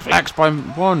plex by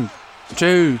 1,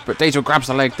 2. But Diesel grabs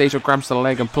the leg.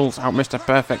 And pulls out Mr.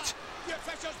 Perfect.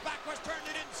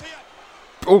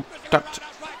 Oh, ducked.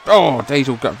 Oh,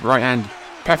 Diesel got right hand.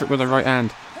 Perfect with the right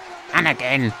hand. And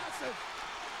again.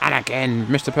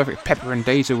 Mr. Perfect peppering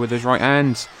Diesel with his right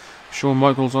hands. Shawn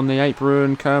Michaels on the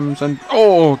apron comes and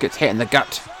gets hit in the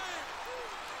gut.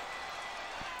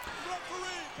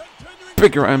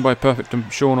 Big right hand by Perfect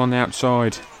and Shawn on the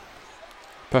outside.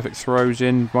 Perfect throws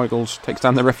in. Michaels takes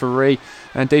down the referee.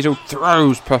 And Diesel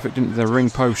throws Perfect into the ring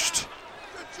post.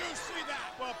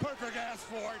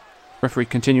 Referee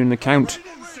continuing the count.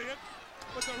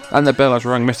 And the bell has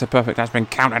rung. Mr. Perfect has been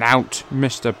counted out.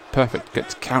 Mr. Perfect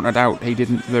gets counted out.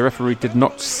 The referee did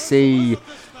not see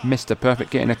Mr. Perfect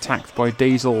getting attacked by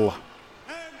Diesel.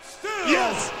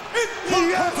 Yes!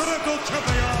 Intercontinental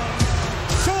Champion,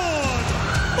 Shawn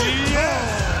Michaels!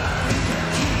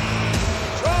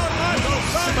 Shawn Michaels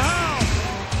somehow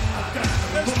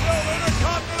is still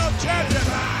Intercontinental Champion.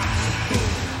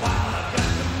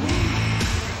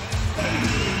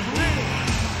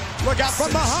 Look out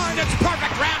from behind, it's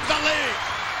Perfect, grabs the lead.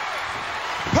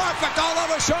 Perfect all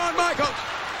over Shawn Michaels.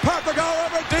 Perfect all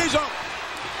over Diesel.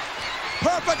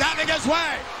 Perfect having his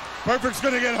way. Perfect's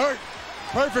gonna get hurt.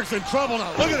 Perfect's in trouble now.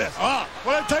 Look at this.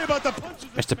 What I tell you about the punches?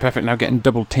 Mr. Perfect now getting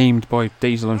double teamed by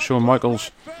Diesel and Shawn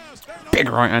Michaels. Big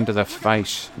right hand to the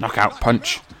face. Knockout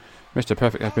punch. Mr.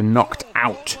 Perfect has been knocked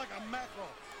out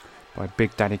by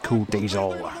Big Daddy Cool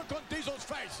Diesel. He's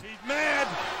mad.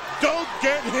 Don't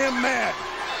get him mad.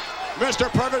 Mr.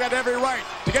 Perfect had every right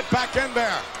to get back in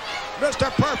there.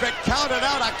 Mr. Perfect counted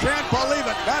out. I can't believe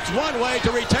it. That's one way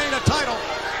to retain a title.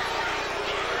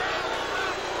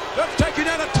 Let's take you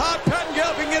down to Todd Pettengill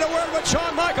if we can get a word with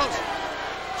Shawn Michaels.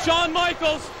 Shawn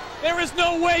Michaels, there is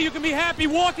no way you can be happy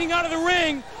walking out of the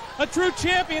ring. A true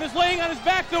champion is laying on his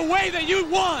back the way that you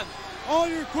won. All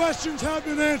your questions have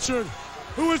been answered.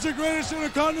 Who is the greatest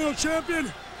Intercontinental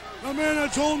Champion? The man I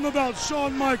told him about,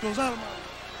 Shawn Michaels.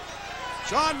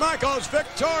 Shawn Michaels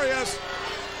victorious.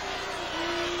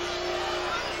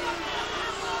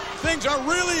 Things are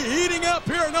really heating up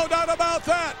here, no doubt about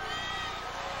that.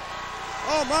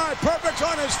 Oh my, Perfect's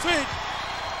on his feet.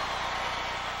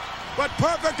 But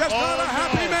Perfect is not a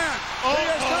happy man. He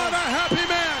is not a happy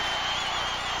man.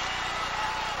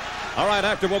 All right,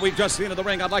 after what we've just seen in the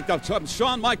ring, I'd like to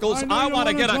Shawn Michaels. I want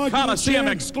to get a Coliseum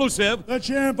exclusive. The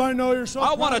champ, I know you're so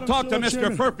I want to talk to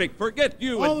Mr. Perfect. Forget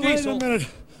you and Diesel. Wait a minute.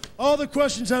 All the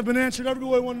questions have been answered.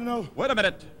 Everybody want to know. Wait a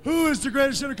minute. Who is the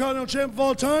greatest Intercontinental Champ of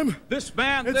all time? This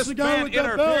man, it's the guy with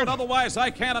interfered. that belt. Otherwise,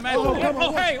 I can't imagine.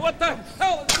 Oh, hey, what the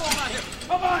hell is going on here?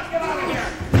 Come on, get out of here.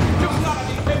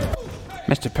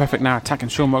 Mr. Perfect now attacking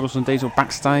Shawn Michaels and Diesel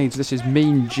backstage. This is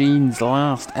Mean Gene's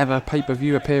last ever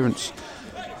pay-per-view appearance.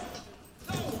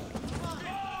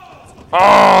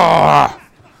 Oh!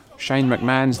 Shane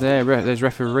McMahon's there. There's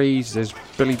referees. There's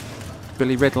Billy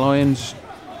Red Lions,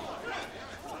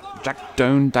 Jack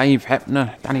Doan, Dave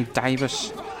Hebner, Danny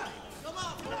Davis,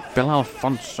 Bill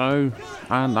Alfonso,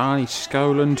 and Arnie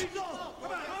Skoland.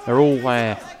 They're all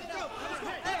there.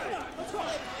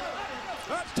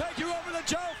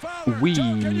 We,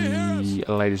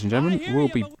 ladies and gentlemen, will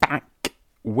be back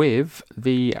with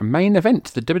the main event,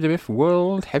 the WWF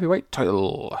World Heavyweight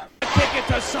Title. Ticket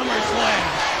to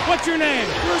SummerSlam. What's your name?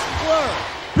 Bruce McClure.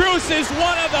 Bruce is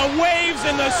one of the waves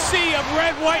in the sea of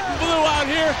red, white, and blue out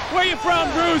here. Where are you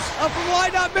from, Bruce? I'm from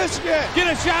Wyandotte, Michigan.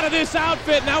 Get a shot of this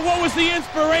outfit. Now, what was the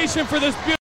inspiration for this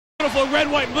beautiful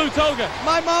red, white, and blue toga?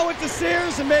 My mom went to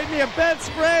Sears and made me a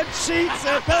bedspread, sheets,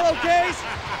 and a pillowcase.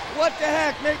 What the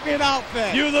heck? Make me an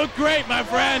outfit. You look great, my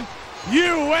friend.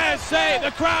 USA!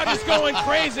 The crowd is going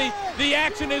crazy. The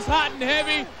action is hot and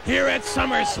heavy here at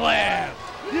SummerSlam.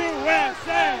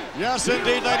 USA! Yes,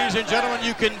 indeed, ladies and gentlemen,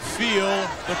 you can feel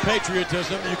the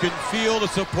patriotism. You can feel the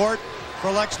support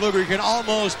for Lex Luger. You can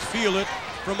almost feel it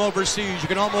from overseas. You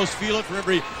can almost feel it from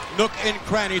every nook and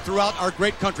cranny throughout our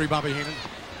great country, Bobby Heenan.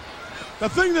 The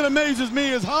thing that amazes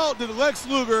me is how did Lex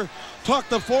Luger talk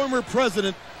the former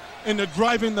president into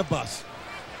driving the bus?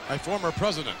 A former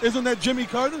president. Isn't that Jimmy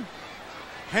Carter?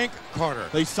 Hank Carter.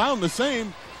 They sound the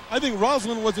same. I think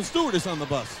Rosalind was a stewardess on the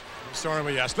bus. Sorry,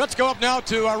 we asked. Let's go up now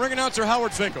to our ring announcer,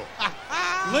 Howard Finkel.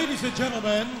 Ladies and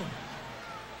gentlemen,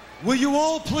 will you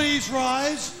all please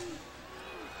rise?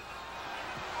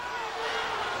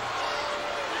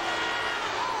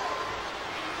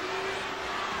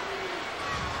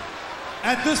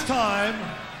 At this time,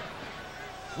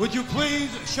 would you please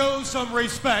show some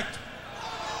respect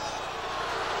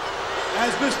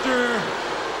as Mr.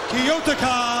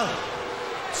 Kiyotaka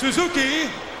Suzuki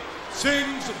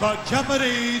sings the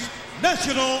Japanese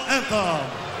national anthem.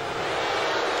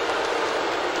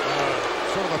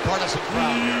 Sort of a partisan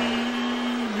crowd here.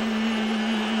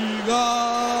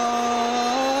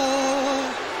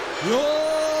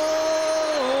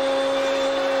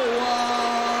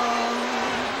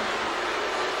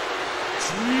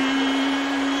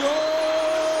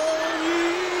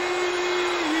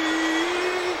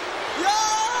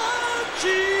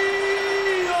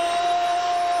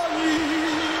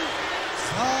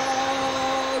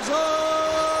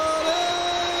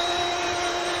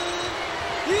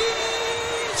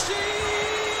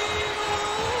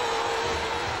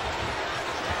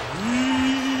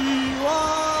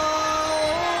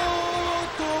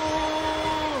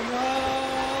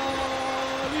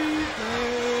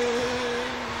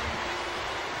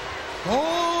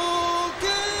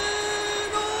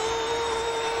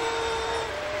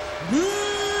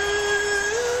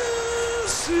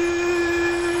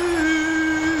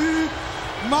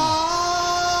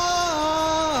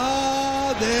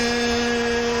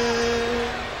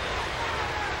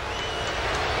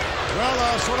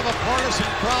 Well, sort of a partisan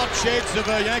crowd shades of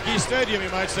Yankee Stadium, you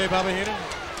might say, Bobby Heenan.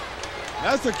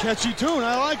 That's a catchy tune.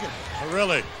 I like it.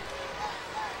 Really.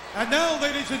 And now,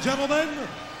 ladies and gentlemen,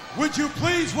 would you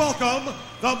please welcome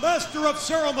the Master of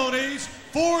Ceremonies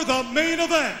for the main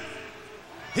event.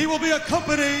 He will be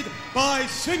accompanied by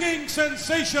singing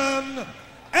sensation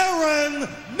Aaron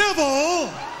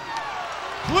Neville.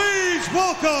 Please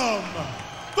welcome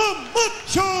the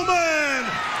Macho Man,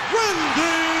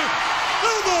 Randy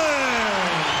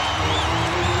Savage.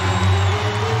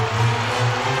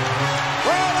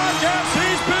 Well, I guess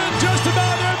he's been just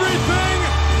about everything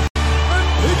that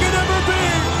he could ever be.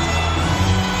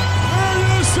 There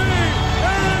you see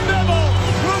Aaron Neville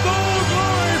with Old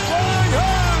Glory flying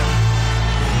high.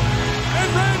 And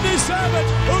Randy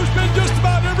Savage, who's been just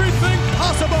about everything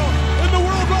possible in the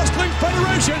World Wrestling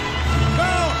Federation,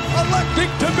 now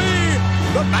electing to be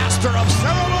the Master of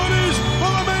Ceremonies for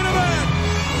the main event.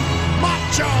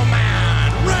 Macho Man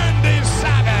Randy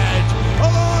Savage,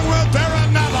 along with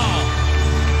Aaron Neville.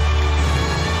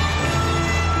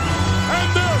 And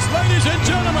this, ladies and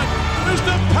gentlemen, is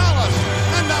the Palace.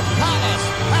 And the Palace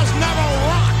has never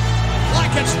rocked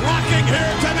like it's rocking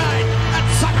here tonight at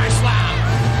SummerSlam.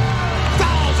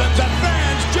 Thousands of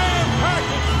fans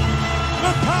jam-packed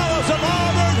the Palace of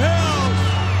Auburn Hills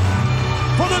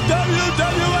for the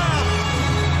WWF.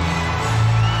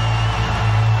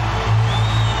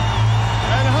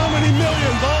 And how many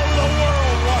millions all over the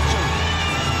world watching?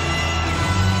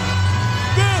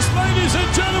 This, ladies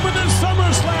and gentlemen, is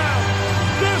SummerSlam.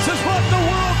 This is what the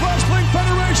World Wrestling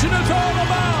Federation is all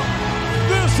about.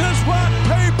 This is what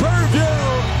pay-per-view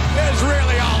is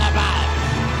really all about.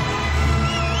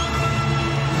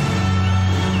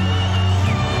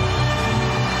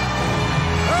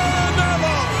 Aaron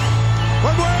Neville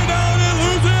from way down in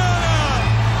Louisiana.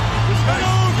 And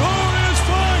Old Glory is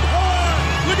flying high.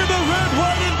 Look at the red,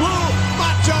 white, and blue.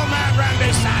 Macho Man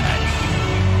Randy Savage.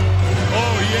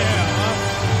 Oh, yeah, huh?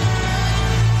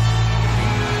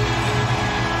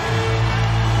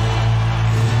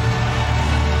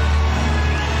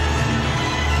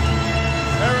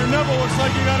 Aaron Neville looks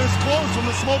like he got his clothes from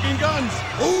the Smoking Guns.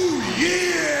 Oh,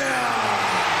 yeah!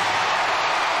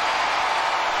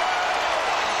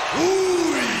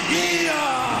 Oh, yeah!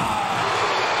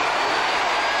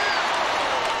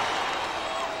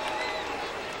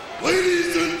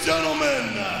 Ladies and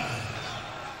gentlemen,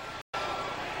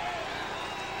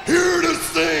 here to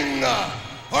sing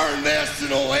our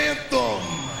national anthem.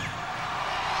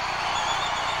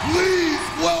 Please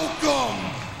welcome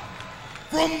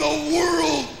from the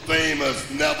world-famous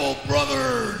Neville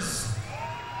Brothers,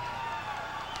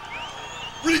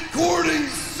 recording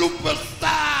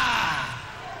superstar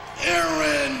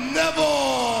Aaron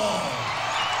Neville.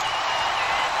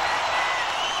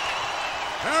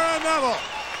 Aaron Neville.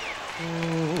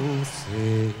 Oh,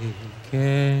 say,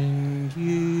 can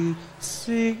you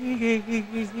see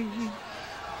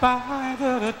by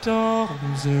the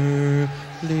dawn's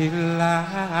early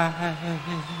light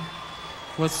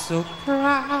was so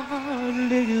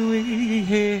proudly we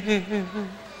hailed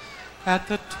at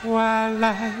the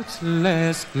twilight's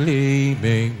last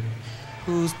gleaming,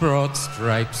 whose broad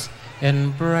stripes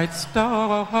and bright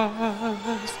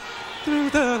stars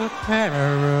through the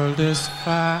perilous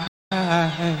fight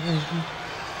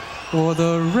o'er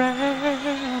the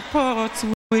ramparts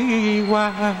we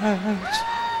watched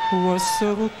was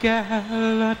so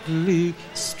gallantly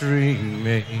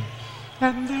streaming,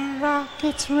 and the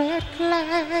rocket's red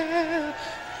glare,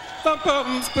 the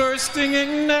bombs bursting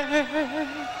in air,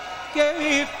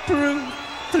 gave proof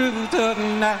through the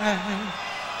night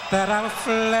that our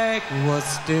flag was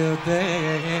still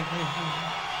there.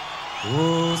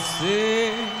 Oh,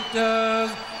 say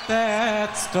does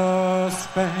that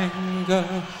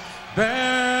star-spangled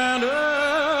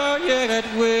banner yet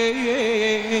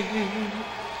wave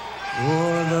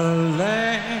o'er the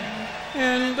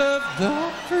land of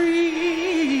the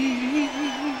free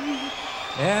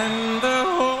and the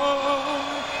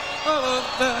home of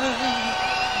the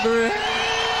brave.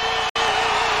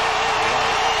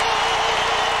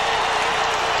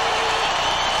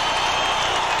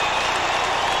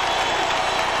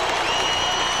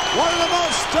 One of the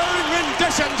most stirring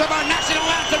renditions of our national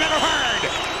anthem ever heard.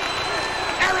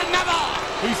 Aaron Neville.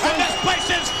 And this place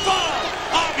is full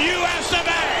of US of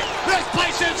A. This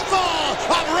place is full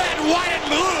of red, white, and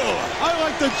blue. I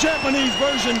like the Japanese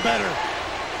version better.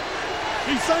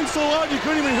 He sang so loud you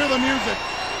couldn't even hear the music.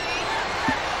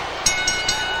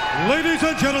 Ladies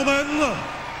and gentlemen,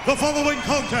 the following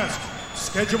contest,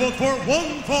 scheduled for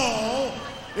one fall,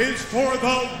 is for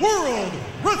the World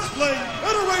Wrestling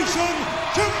Federation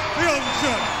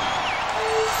Championship.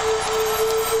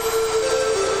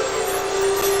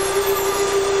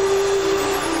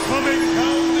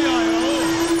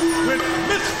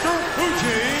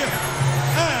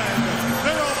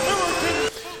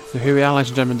 here we are, ladies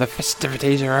and gentlemen. The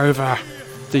festivities are over.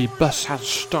 The bus has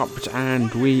stopped,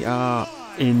 and we are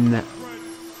in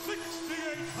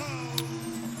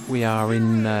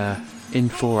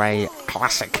for a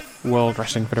classic World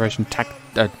Wrestling Federation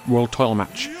World Title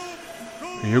match.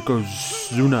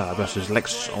 Yokozuna versus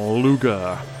Lex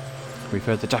Luger. We've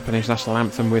heard the Japanese national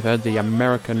anthem. We've heard the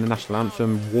American national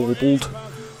anthem warbled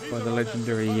by the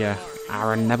legendary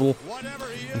Aaron Neville.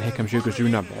 And here comes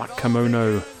Yokozuna, black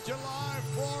kimono.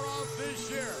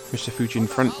 Mr. Fuji in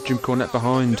front, Jim Cornette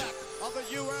behind.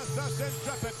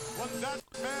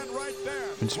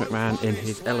 Vince McMahon in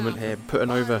his element here,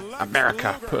 putting over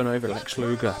America, putting over Lex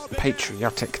Luger.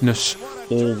 Patrioticness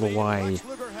all the way.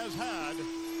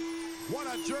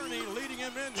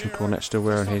 Jim Cornette still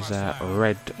wearing his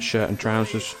red shirt and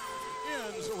trousers.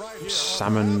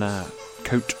 Salmon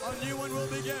coat.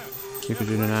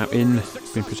 Yokozuna now in,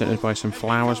 being presented by some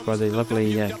flowers by the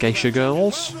lovely geisha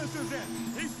girls.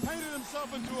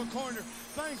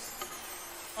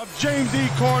 Of James E.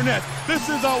 Cornette. This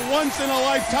is a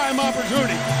once-in-a-lifetime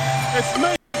opportunity. It's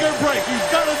make or break. He's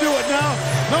got to do it now.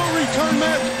 No return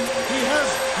match. He has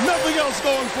nothing else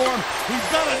going for him. He's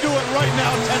got to do it right now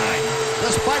tonight.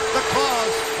 Despite the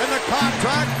clause in the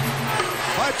contract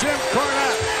by Jim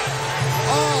Cornette,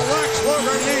 all Lex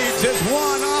Luger needs is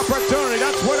one opportunity.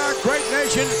 That's what our great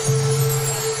nation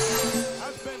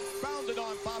has been founded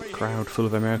on, Bobby. Crowd full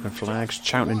of American flags,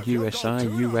 chanting USA,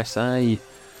 USA.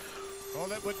 Oh,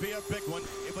 that would be a big one.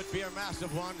 It would be a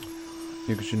massive one.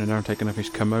 Yokozuna now taking off his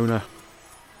kimono.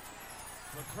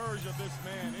 The courage of this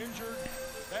man, injured,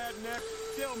 bad neck,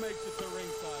 still makes it to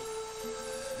ringside.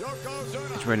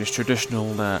 He's wearing his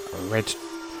traditional red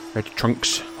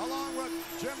trunks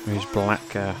with his black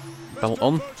belt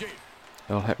on.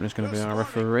 Earl Hebner's going to be our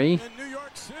referee.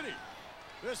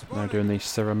 Now doing the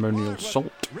ceremonial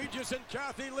salt. Regis and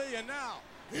Kathy Lee, and now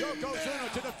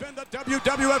Yokozuna to defend the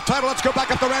WWF title. Let's go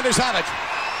back up to Randy Savage.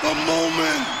 The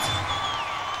moment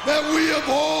that we have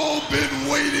all been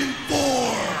waiting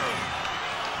for.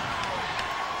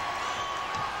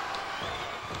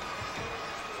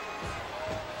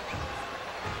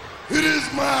 It is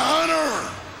my honor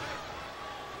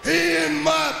and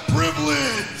my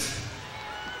privilege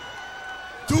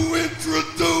to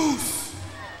introduce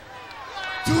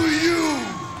to you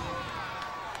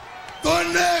the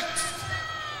next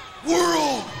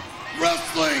World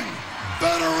Wrestling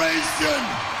Federation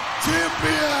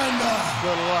champion.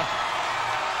 Good luck.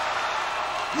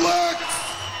 Lex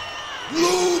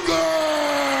Luger.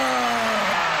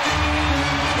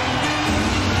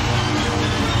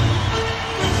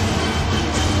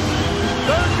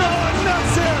 They're going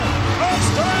nuts here. A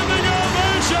standing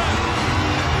ovation.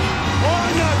 Or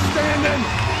not standing.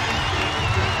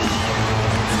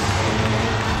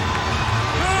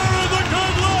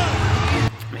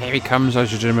 Here he comes,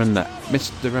 ladies and gentlemen,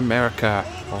 Mr. America,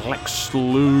 Lex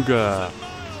Luger,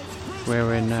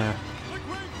 wearing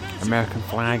American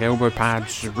flag, elbow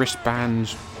pads,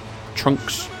 wristbands,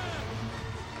 trunks.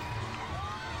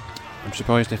 I'm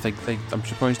surprised if they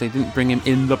didn't bring him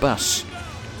in the bus.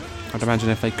 I'd imagine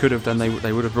if they could have done, they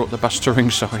would have brought the bus to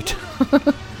ringside.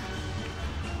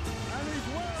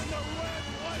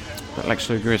 But Lex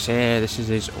Luger is here. This is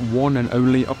his one and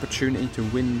only opportunity to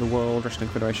win the World Wrestling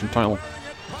Federation title,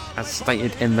 as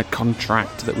stated in the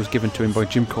contract that was given to him by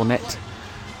Jim Cornette.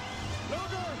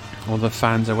 All the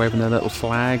fans are waving their little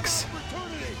flags.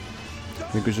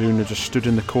 Yokozuna just stood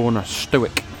in the corner,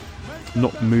 stoic,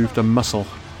 not moved a muscle,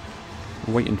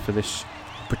 waiting for this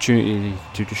opportunity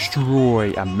to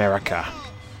destroy America.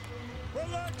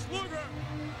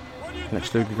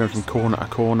 Lex Luger goes from corner to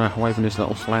corner, waving his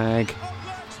little flag.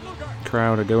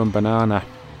 Crowd are going banana.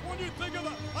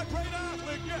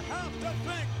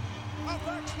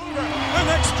 An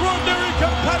extraordinary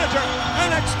competitor,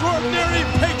 an extraordinary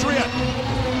patriot.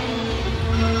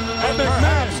 And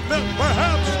perhaps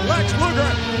Lex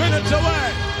Luger minutes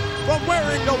away from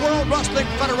wearing the World Wrestling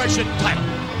Federation title.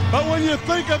 But when you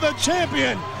think of the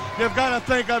champion, you've got to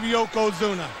think of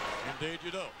Yokozuna. Indeed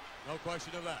you do. No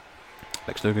question of that.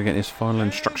 Lex Luger getting his final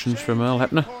instructions from Earl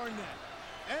Hebner.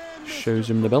 Shows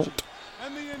him the belt.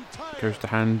 Goes to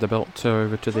hand the belt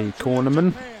over to the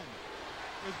cornerman.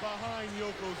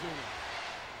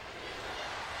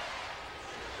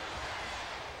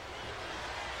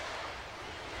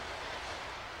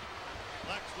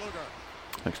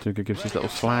 Lex Luger gives his little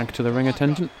flag to the ring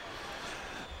attendant.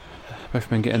 Both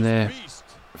men getting their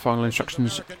final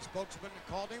instructions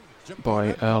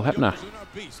by Earl Hebner.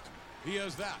 He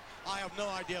is that. I have no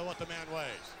idea what the man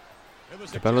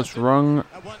weighs. The bell is rung,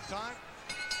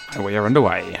 and we are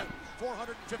underway.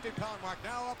 450-pound mark,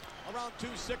 now up around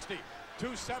 260,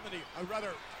 270,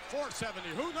 rather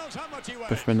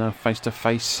Bushman now face to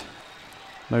face.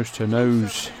 Nose to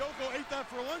nose.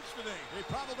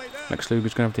 Lex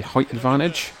Luger's going to have the height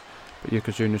advantage, but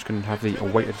Yokozuna's going to have the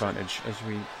weight advantage, as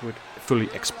we would fully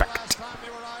expect.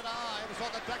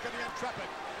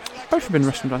 Both have been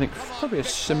wrestling, I think, probably a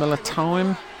similar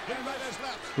time.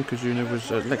 Lex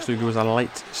Luger was a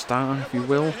late star, if you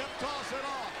will.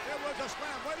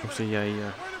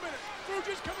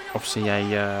 Obviously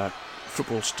a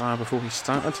football star before he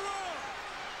started.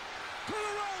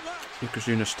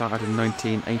 Yokozuna started in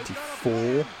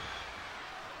 1984,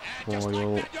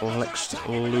 while Lex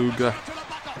Luger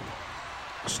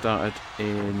started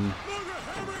in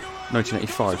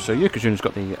 1985. So Yokozuna's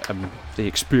got the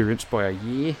experience by a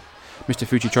year. Mr.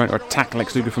 Fuji trying to attack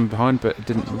Lex Luger from behind, but it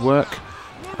didn't work.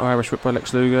 Irish whip by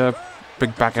Lex Luger.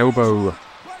 Big back elbow.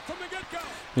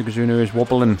 Yokozuna is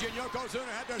wobbling.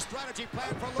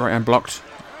 Right hand blocked.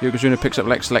 Yokozuna picks up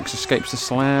Lex. Lex escapes the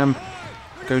slam.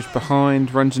 Goes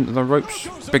behind, runs into the ropes.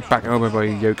 Big back elbow by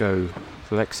Yoko.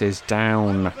 Lex is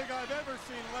down.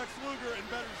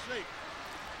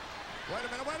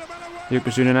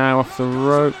 Yokozuna now off the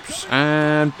ropes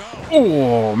and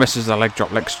misses the leg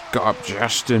drop. Lex got up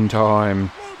just in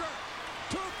time.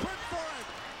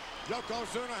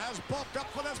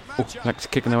 Lex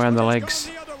kicking away on the legs.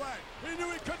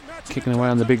 Kicking away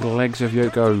on the big legs of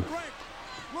Yoko.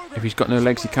 If he's got no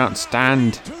legs, he can't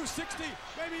stand.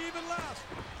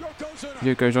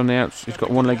 Yoko's on the outs. He's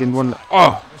got one leg in, one.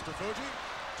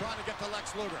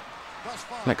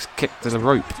 Lex kicked to the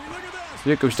rope.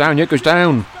 Yoko's down. Yoko's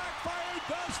down.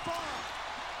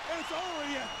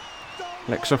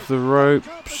 Lex off the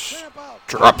ropes.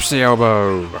 Drops the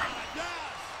elbow.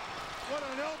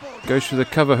 Goes for the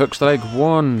cover. Hooks the leg.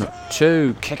 1,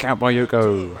 2. Kick out by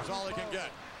Yoko.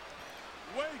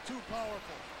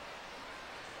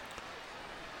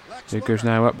 Yoko's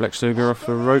now up. Lex Luger off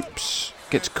the ropes.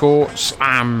 Gets caught.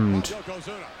 Slammed.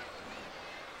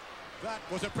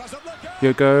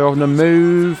 Yoko on the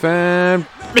move and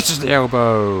misses the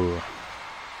elbow.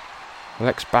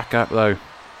 Lex back up though.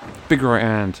 Big right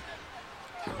hand.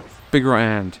 Big right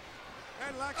hand.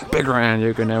 Big right hand.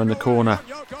 Yoko now in the corner.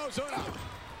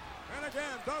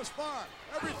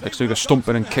 Lex Luger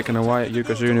stomping and kicking away at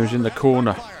Yokozuna, who's in the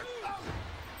corner.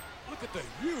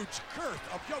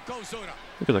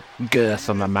 Look at the girth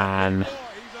on the man.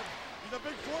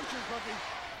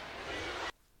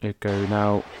 Yoko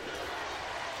now.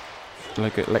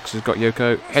 Look at Lex has got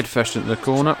Yoko head first into the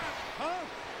corner.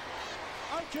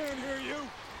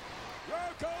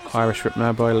 Irish whip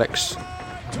now by Lex.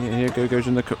 Yoko goes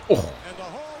in the corner.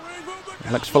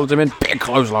 Lex follows him in. Big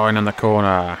clothesline in the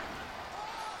corner.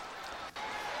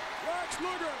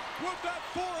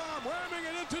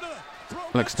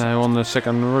 Lex now on the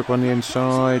second rope on the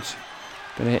inside.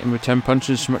 Gonna hit him with 10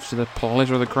 punches, much to the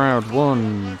pleasure of the crowd.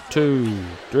 1, 2,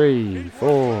 3,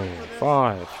 4,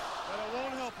 5.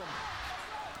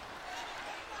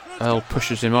 Earl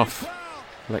pushes him off.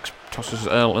 Lex tosses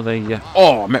Earl to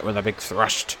the... met with a big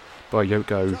thrust by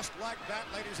Yoko.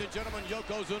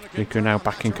 Yoko now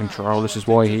back in control. This is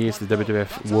why he is the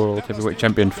WWF World Heavyweight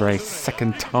Champion for a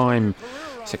second time.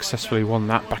 Successfully won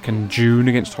that back in June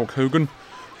against Hulk Hogan.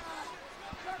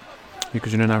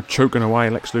 Yokozuna now choking away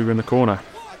Lex Luger in the corner.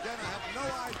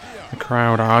 The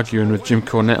crowd arguing with Jim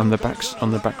Cornette on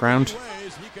the background.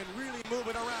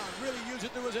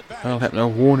 Earl Hebner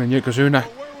warning Yokozuna.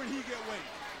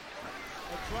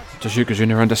 Does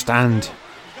Yokozuna understand?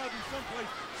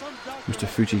 Mr.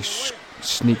 Fuji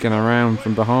sneaking around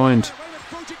from behind.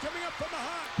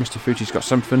 Mr. Fuji's got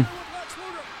something.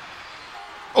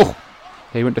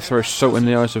 He went to throw salt in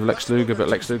the eyes of Lex Luger, but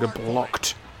Lex Luger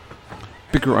blocked.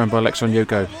 Big right hand by Lex on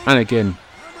Yoko. And again.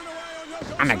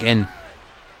 And again.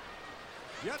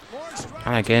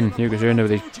 And again. Yokozuna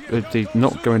with the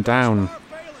not going down.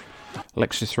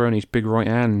 Lex is throwing his big right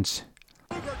hands.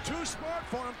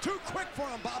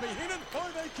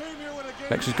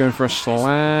 Lex is going for a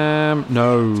slam.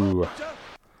 No.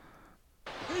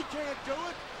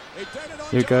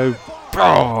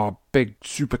 Yoko. Big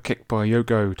super kick by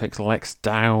Yoko. Takes Lex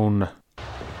down.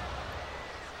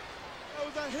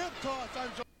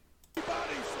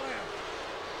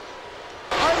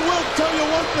 Tell you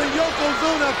one thing,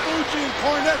 Yokozuna, Fuji, and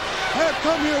Cornette have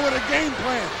come here with a game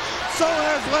plan. So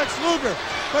has Lex Luger.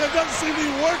 But it doesn't seem to be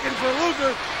working for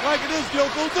Luger like it is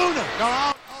Yokozuna.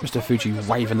 Mr. Fuji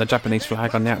waving the Japanese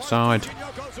flag on the outside.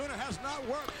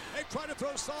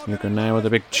 Yoko now with a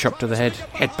big chop to the head.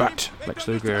 Headbutt. Lex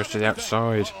Luger is to the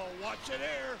outside.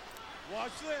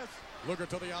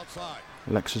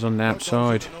 Lex is on the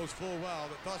outside.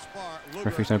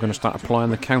 Referee's now going to start applying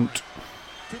the count.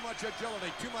 Too much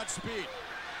agility, too much speed.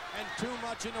 and too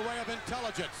much in the way of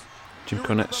intelligence. Jim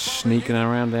Cornette sneaking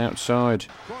around the outside.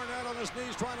 Cornette on his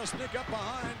knees trying to sneak up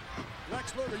behind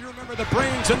Lex Luger. You remember the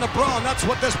brains and the brawn. That's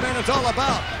what this man is all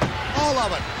about. All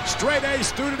of it. Straight A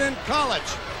student in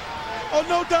college. Oh,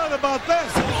 no doubt about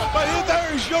that. But here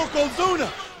there is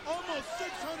Yokozuna. Almost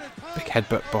 600 pounds. Big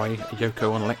headbutt by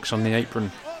Yoko on Lex on the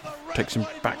apron. Takes him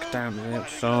back down to the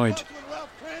outside.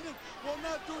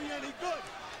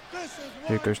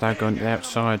 Yoko's now going to the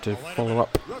outside to follow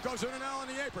up. Yokozuna now on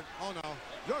the apron. Oh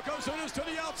no. Yokozuna's to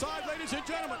the outside, ladies and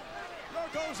gentlemen.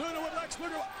 Yokozuna with Lex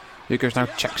Luger. Yoko's now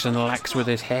checking Lex with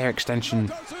his hair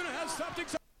extension.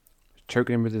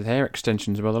 Choking him with his hair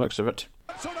extensions by the looks of it.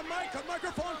 So the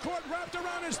microphone cord wrapped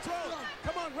around his throat.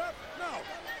 Come on, rep. No.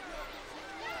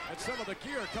 That's some of the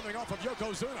gear coming off of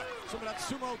Yokozuna. Some of that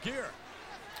sumo gear.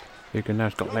 Yoko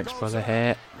now's got Lex by the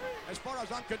hair. As far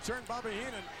as I'm concerned, Bobby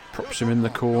Heenan props him in the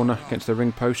corner against the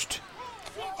ring post.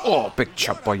 Oh, big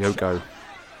chop by Yoko.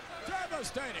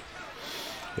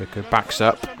 Yoko backs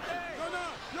up.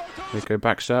 Yoko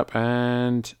backs up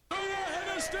and...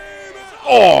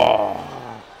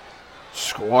 Oh!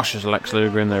 Squashes Lex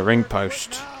Luger in the ring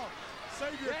post.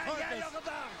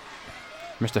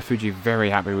 Mr. Fuji very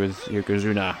happy with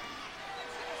Yokozuna.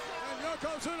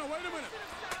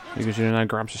 Yokozuna now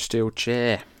grabs a steel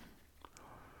chair.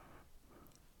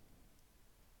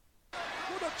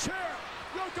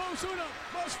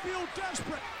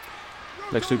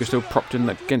 Lex Luger still propped in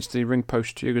against the ring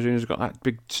post. Yokozuna's got that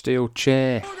big steel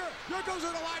chair.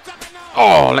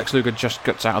 Oh, Lex Luger just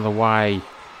guts out of the way.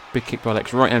 Big kick by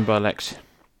Lex. Right hand by Lex.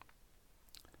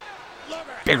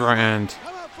 Big right hand.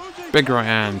 Big right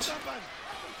hand.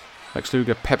 Lex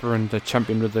Luger peppering the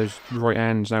champion with those right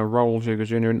hands. Now rolls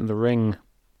Yokozuna into the ring.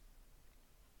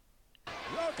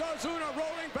 Yokozuna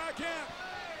rolling back in.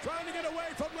 Trying to get away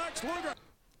from Lex Luger.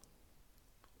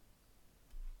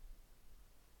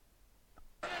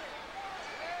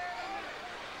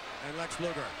 And Lex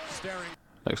Luger staring.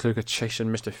 Lex Luger chasing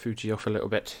Mr. Fuji off a little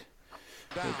bit.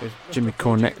 There's Jimmy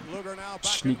Cornette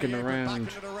sneaking around.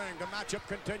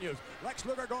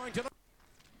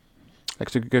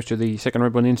 Lex Luger goes to the second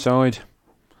rope on the inside.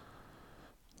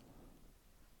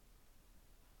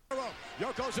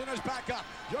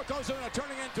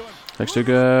 Lex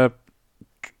Luger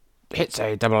hits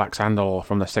a double axe handle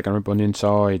from the second rope on the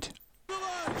inside.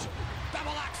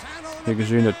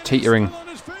 Yokozuna teetering.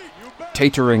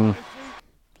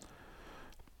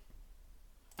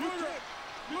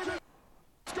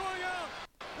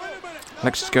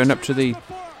 Lex is going up to the.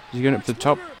 He's going up to the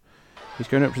top. He's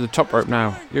going up to the top rope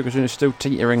now. Yokozuna is still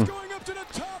teetering.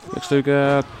 Lex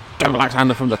Luger double axe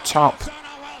handle from the top.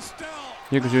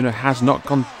 Yokozuna has not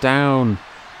gone down.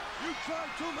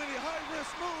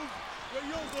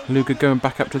 Luger going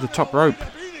back up to the top rope.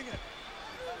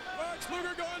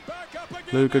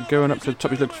 Luger going up to the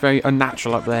top. He looks very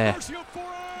unnatural up there.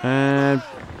 And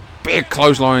big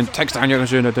clothesline takes down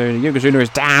Yokozuna. Yokozuna is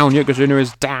down. Yokozuna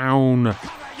is down.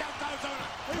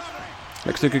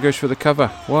 Lex Luger goes for the cover.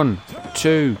 1,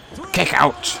 2, kick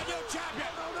out.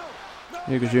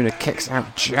 Yokozuna kicks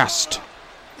out just.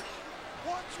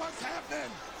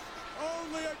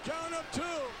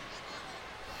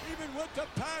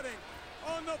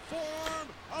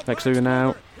 Lex Luger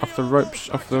now off the ropes.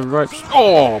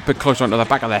 Oh, big close on to the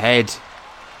back of the head.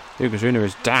 Yokozuna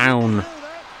is down.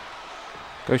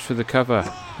 Goes for the cover.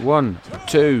 1,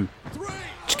 2,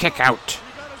 kick out.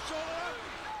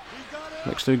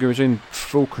 Lex Luger is in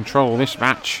full control of this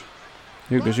match.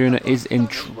 Yokozuna is in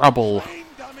trouble.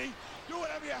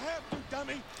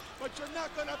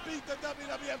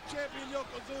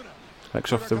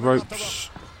 Lex off the ropes.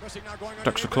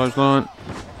 Ducks the clothesline.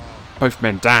 Both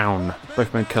men down.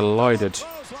 Both men collided.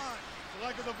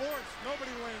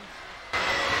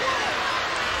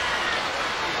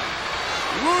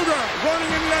 Luger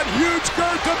running into that huge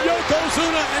girth of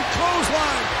Yokozuna and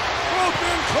clothesline. Both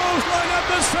men clothesline at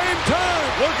the same time.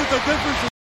 Look at the difference in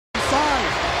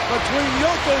size between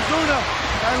Yokozuna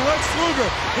and Lex Luger.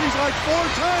 He's like 4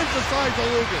 times the size of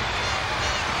Luger.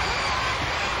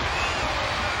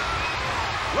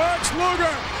 Lex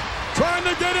Luger trying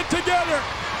to get it together.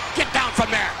 Get down from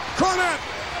there.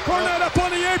 Cornette up on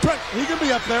the apron. He can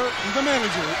be up there. He's the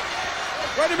manager.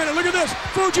 Wait a minute, look at this.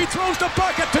 Fuji throws the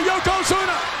bucket to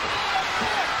Yokozuna.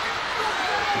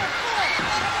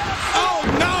 Oh,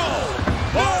 no.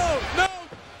 Oh, no.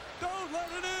 Don't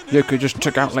let it in. Yoko just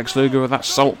took out Lex Luger with that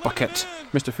salt bucket.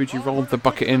 Mr. Fuji rolled the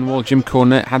bucket in while Jim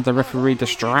Cornette had the referee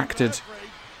distracted.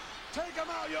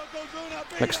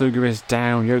 Lex Luger is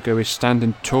down. Yoko is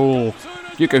standing tall.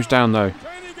 Yoko's down, though.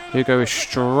 Yoko is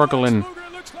struggling.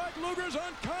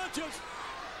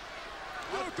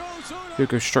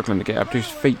 Yoko's struggling to get up to his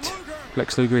feet.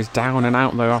 Lex Luger is down and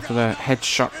out though after the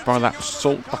headshot by that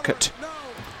salt bucket.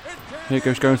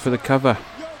 Yoko's going for the cover.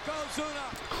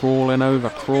 Crawling over.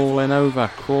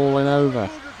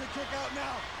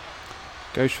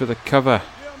 Goes for the cover.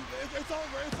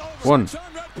 1,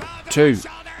 2.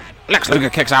 Lex Luger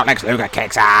kicks out. Lex Luger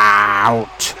kicks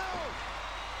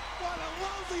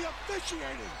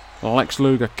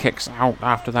out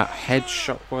after that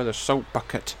headshot by the salt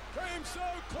bucket.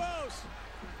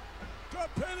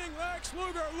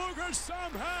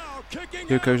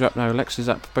 Yoko's up now. Lex is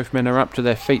up. Both men are up to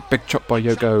their feet. Big chop by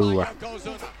Yoko.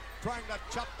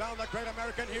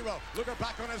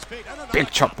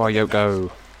 Big chop by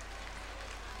Yoko.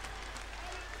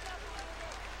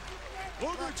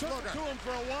 Luger took it to him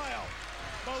for a while,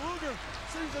 but Luger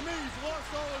seems to me he's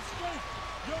lost all his strength.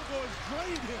 Yoko has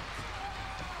drained him.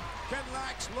 Can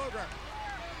Lex Luger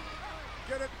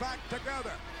get it back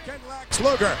together? Can Lex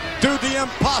Luger do the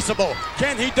impossible?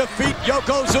 Can he defeat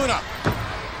Yokozuna?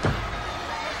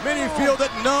 Many feel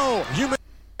that no human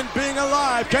being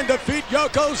alive can defeat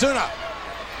Yokozuna.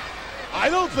 I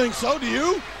don't think so, do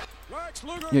you?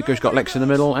 Yoko's got Lex in the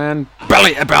middle and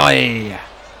belly to belly.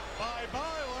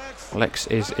 Lex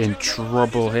is in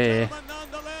trouble here.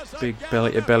 Big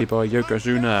belly to belly by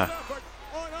Yokozuna.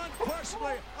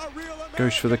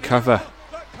 Goes for the cover.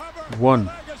 1,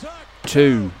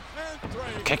 2.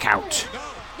 Kick out.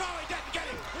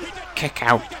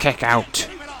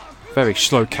 Very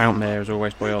slow count there as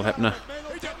always by Earl Hebner.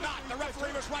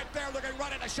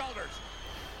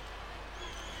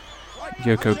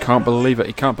 Yoko can't believe it.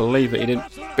 He can't believe it. He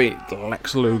didn't beat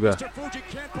Lex Luger.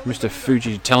 Mr.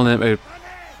 Fuji telling him to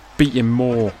beat him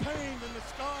more.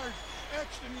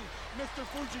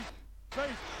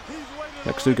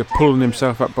 Lex Luger pulling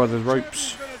himself up by the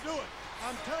ropes.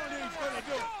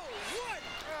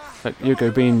 Like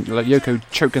Yoko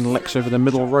choking Lex over the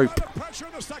middle rope.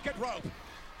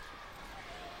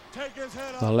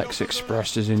 The Lex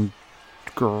Express is in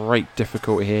great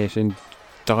difficulty here. It's in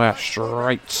dire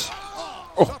straits.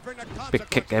 Oh, big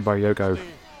kick there by Yoko.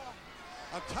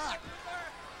 Attack.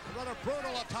 Another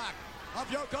brutal attack of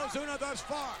Yokozuna thus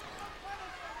far.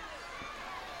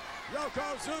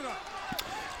 Yokozuna.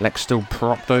 Lex still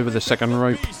propped over the second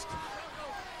rope.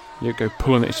 Yoko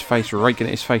pulling at his face, raking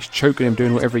at his face, choking him,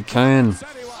 doing whatever he can.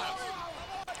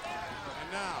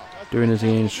 Doing as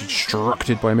he is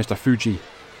instructed by Mr. Fuji,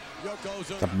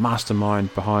 the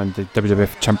mastermind behind the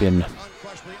WWF champion.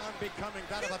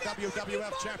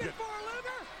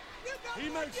 He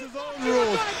makes his own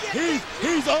rules.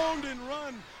 He's owned and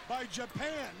run by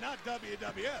Japan, not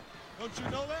WWF. Don't you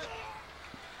know that?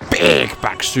 Big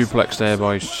back suplex there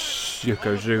by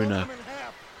Yokozuna.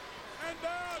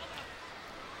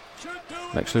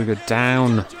 Lex Luger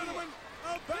down.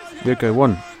 Yoko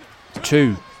 1,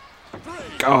 2.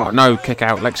 Oh no, kick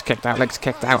out. Lex kicked out. Lex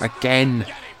kicked out again.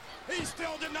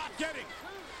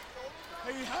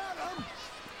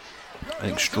 An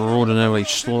extraordinarily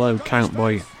slow count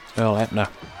by Earl Hebner.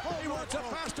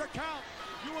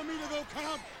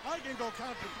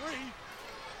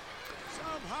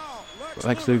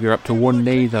 Lex Luger up to one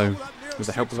knee though, with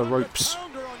the help of the ropes.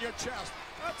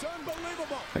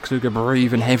 Lex Luger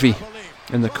breathing heavy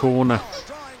in the corner.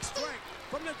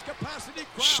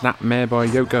 Snapmare by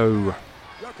Yoko.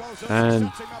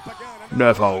 And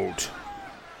nerve hold.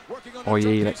 Oh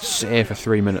yeah, let's say for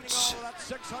 3 minutes.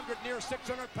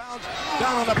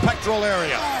 Down on the pectoral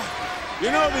area.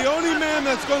 You know, the only man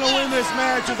that's going to win this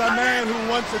match is a man who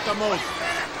wants it the most.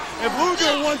 If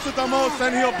Luger wants it the most,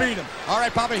 then he'll beat him. All right,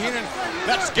 Bobby Heenan,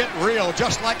 let's get real.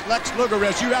 Just like Lex Luger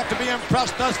is, you have to be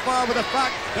impressed thus far with the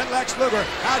fact that Lex Luger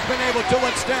has been able to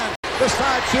withstand the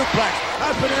side suplex,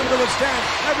 has been able to withstand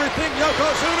everything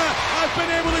Yokozuna has been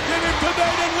able to get him today.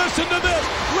 And listen to this.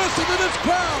 Listen to this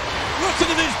crowd. Listen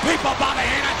to these people, Bobby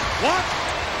Heenan. What?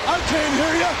 I can't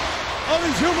hear you. All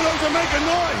these humanoids are making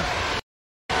noise.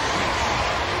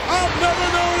 I've never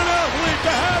known an athlete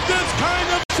to have this kind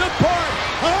of support.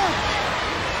 Huh?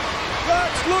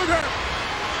 Lex Luger.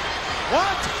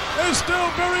 What? Is still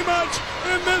very much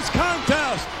in this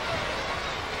contest.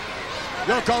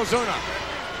 Yokozuna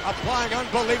applying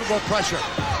unbelievable pressure.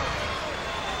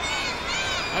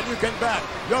 And you can bet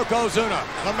Yokozuna,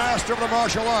 the master of the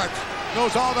martial arts,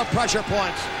 knows all the pressure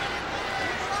points.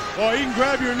 Well, he can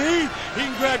grab your knee, he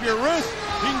can grab your wrist,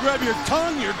 he can grab your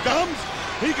tongue, your gums.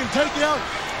 He can take you out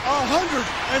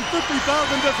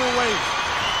 150,000 different ways.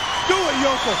 Do it,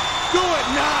 Yoko. Do it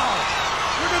now.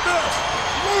 Look at this.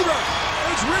 Luger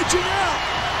is reaching out.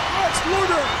 Lex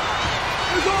Luger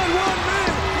is on one knee.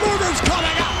 Luger's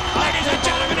coming up. Ladies and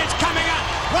gentlemen, it's coming up.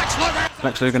 Lex Luger.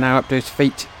 Lex Luger now up to his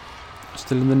feet.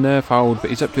 still in the nerve hold, but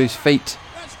he's up to his feet.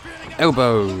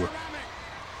 Elbow.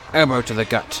 Elbow to the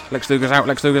gut. Lex Luger's out.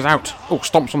 Oh,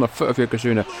 stomps on the foot of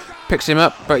Yokozuna. Picks him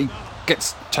up, but he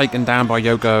gets taken down by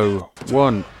Yoko.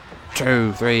 1,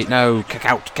 2, 3. No, kick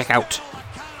out.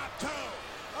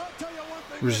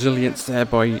 Resilience there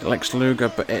by Lex Luger,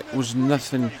 but it was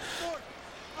nothing.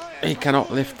 He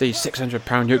cannot lift the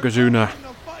 600-pound Yokozuna.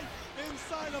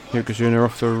 Yokozuna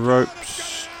off the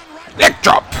ropes. Leg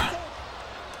drop!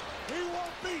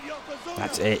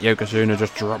 That's it. Yokozuna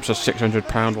just drops a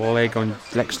 600-pound leg on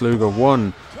Lex Luger.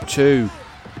 1, 2.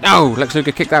 No! Lex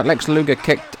Luger kicked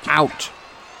out.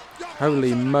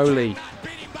 Holy moly.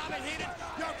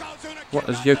 What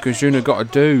has Yokozuna got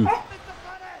to do?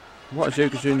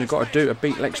 To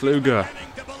beat Lex Luger?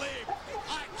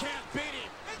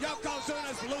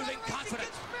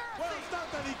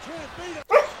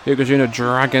 Yokozuna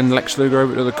dragging Lex Luger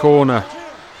over to the corner.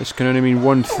 This can only mean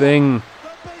one thing.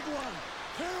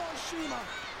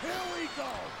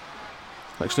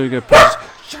 Lex Luger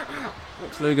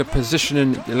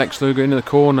positioning Lex Luger into the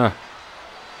corner.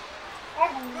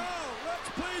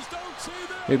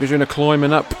 Yokozuna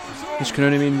climbing up. This can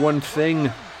only mean one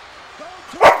thing.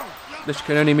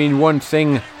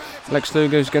 Lex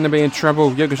Luger's going to be in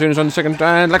trouble. Yokozuna's on the second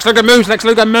down. Lex Luger moves.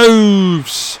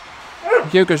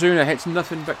 Yokozuna hits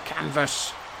nothing but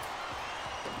canvas.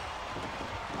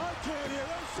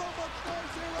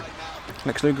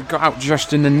 Lex Luger got out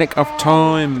just in the nick of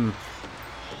time.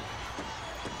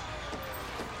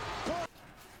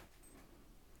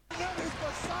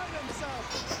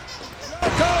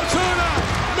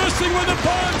 Missing with the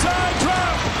Pontai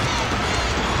drop.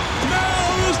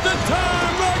 Now is the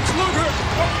time, Lex Luger.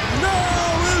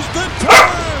 Now is the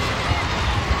time.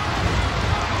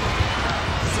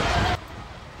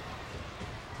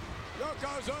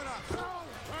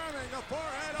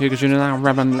 Yokozuna now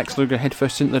ramming Lex Luger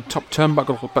headfirst into the top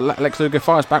turnbuckle, but Lex Luger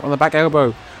fires back with a back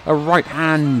elbow. A right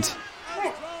hand.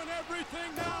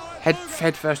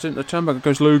 Headfirst into the turnbuckle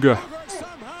goes Luger.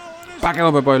 Back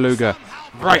elbow by Luger.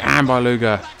 Right hand by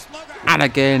Luger. And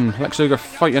again, Lex Luger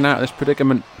fighting out of this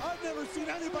predicament. I've never seen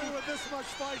anybody with this much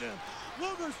fight in.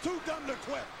 Luger's too dumb to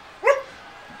quit.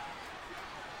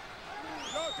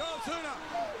 Yokozuna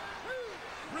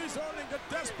resorting to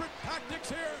desperate tactics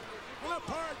here on the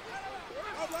part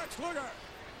of Lex Luger.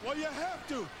 Well, you have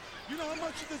to. You know how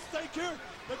much is at stake here?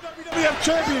 The WWF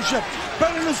Championship,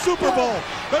 better than the Super Bowl,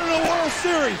 better than the World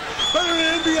Series, better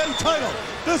than the NBA title.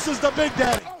 This is the Big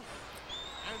Daddy.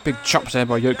 Big chops there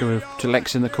by Yoko to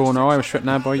Lex in the corner. Irish whip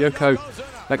now by Yoko.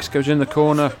 Lex goes in the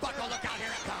corner.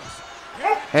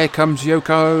 Here comes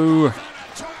Yoko.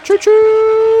 Choo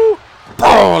choo!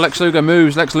 Oh, Lex Luger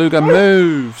moves. Lex Luger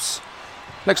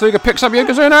picks up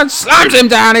Yokozuna and slams him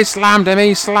down. He slammed him. He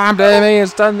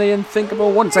has done the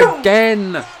unthinkable once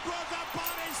again.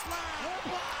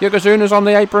 Yokozuna's on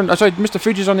the apron. Mr.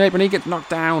 Fuji's on the apron. He gets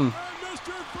knocked down.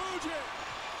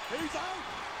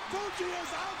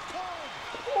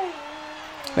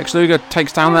 Lex Luger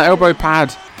takes down that elbow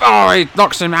pad. Oh, he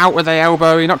knocks him out with the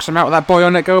elbow. He knocks him out with that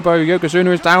bionic elbow.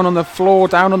 Yokozuna is down on the floor.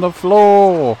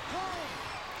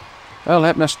 Earl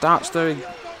Hebner starts the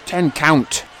 10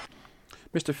 count.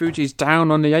 Mr. Fuji's down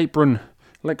on the apron.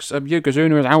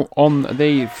 Yokozuna is out on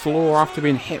the floor after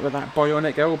being hit with that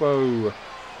bionic elbow.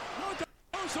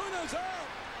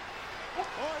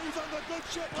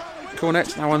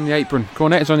 Cornette's now on the apron.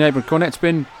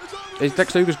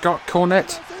 Lex Luger's got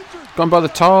Cornette. Gone by the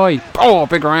tie. Oh,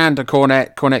 big round to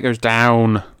Cornette. Cornette goes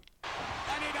down.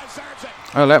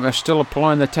 Oh, Hebner still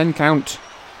applying the 10 count.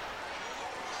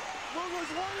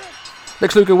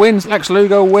 Lex Luger wins. Lex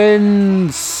Luger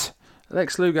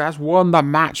has won the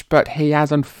match, but he has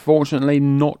unfortunately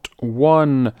not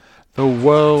won the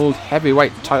World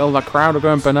Heavyweight title. The crowd are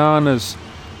going bananas.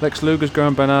 Lex Luger's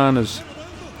going bananas.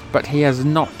 But he has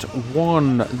not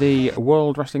won the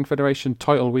World Wrestling Federation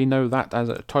title. We know that, as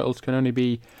titles can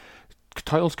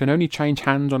only change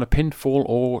hands on a pinfall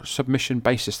or submission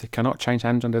basis. They cannot change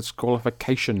hands on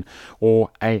disqualification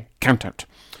or a countout.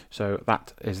 So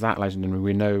that is that, ladies and gentlemen.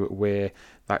 We know where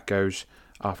that goes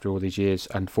after all these years.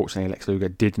 Unfortunately, Lex Luger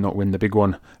did not win the big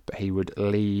one, but he would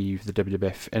leave the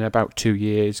WWF in about 2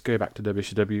 years, go back to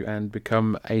WCW and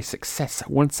become a success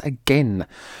once again.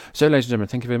 So, ladies and gentlemen,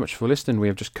 thank you very much for listening. We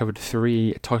have just covered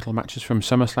 3 title matches from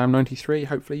SummerSlam 93.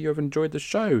 Hopefully you have enjoyed the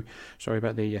show. Sorry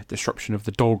about the disruption of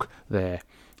the dog there.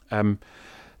 Thank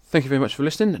you very much for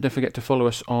listening. Don't forget to follow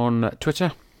us on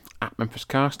Twitter at Memphis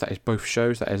Cast. That is both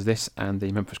shows. That is this and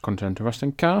the Memphis Continental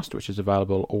Wrestling Cast, which is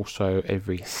available also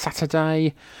every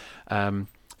Saturday.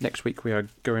 Next week we are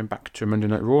going back to Monday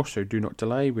Night Raw, so do not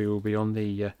delay. We will be on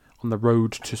the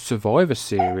road to Survivor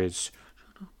Series.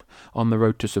 on the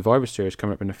Road to Survivor Series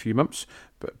coming up in a few months.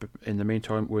 But in the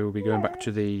meantime, we will be going back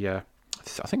to the, I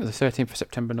think the 13th of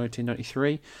September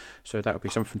 1993. So that will be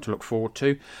something to look forward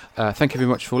to. Thank you very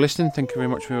much for listening. Thank you very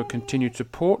much for your continued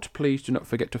support. Please do not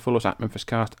forget to follow us at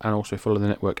MemphisCast and also follow the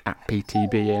network at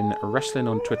PTBN Wrestling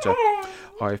on Twitter.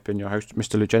 I've been your host,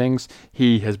 Mr. Luke Jennings.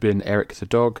 He has been Eric the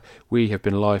Dog. We have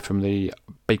been live from the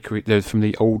bakery, from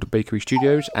the old bakery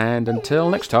studios. And until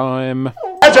next time.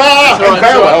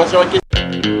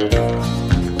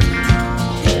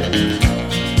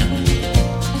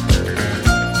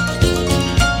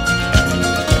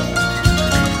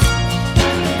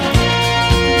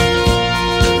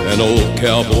 An old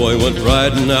cowboy went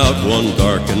riding out one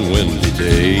dark and windy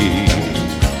day.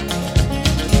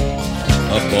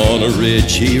 Up on a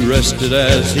ridge he rested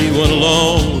as he went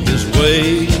along his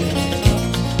way,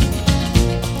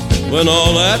 when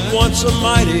all at once a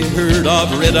mighty herd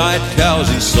of red-eyed cows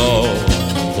he saw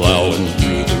plowing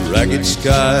through the ragged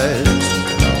skies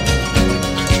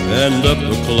and up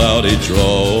a cloudy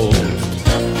draw.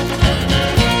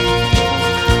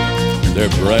 Their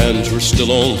brands were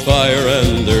still on fire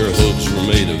and their hooves were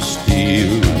made of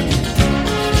steel.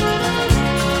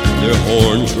 Their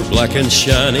horns were black and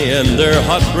shiny and their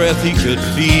hot breath he could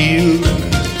feel.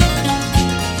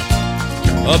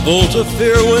 A bolt of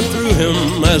fear went through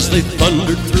him as they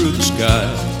thundered through the sky,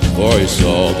 for he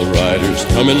saw the riders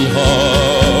coming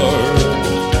hard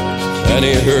and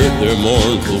he heard their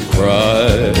mournful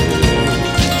cry.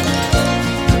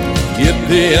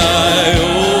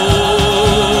 Yippee-i-oh,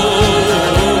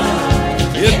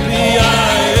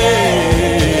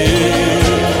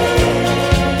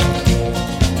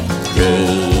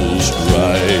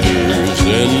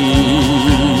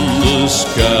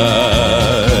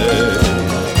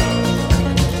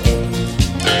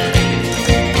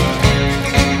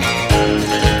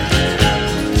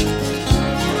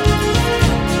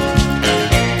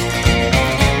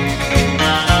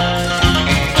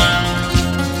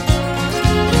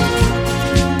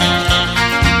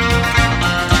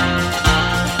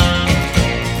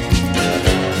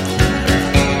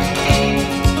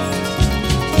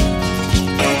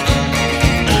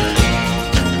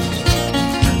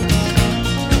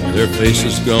 their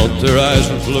faces gaunt, their eyes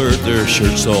were blurred, their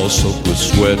shirts all soaked with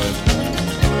sweat.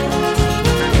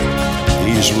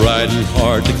 He's riding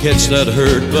hard to catch that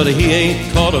herd, but he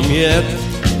ain't caught 'em yet.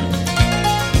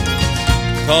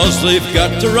 'Cause they've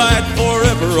got to ride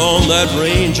forever on that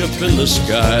range up in the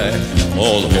sky,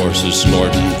 on horses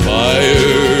snorting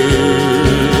fire.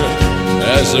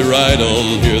 As they ride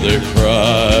on, hear their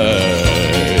cry.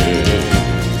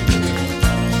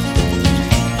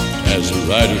 As the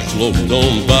riders loped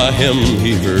on by him,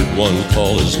 he heard one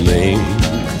call his name.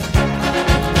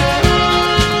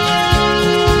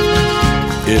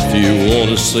 If you want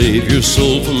to save your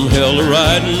soul from hell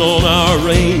riding on our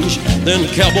range, then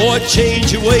cowboy,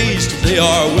 change your ways. Today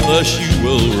are with us you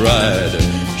will ride,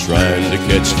 trying to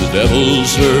catch the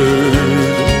devil's herd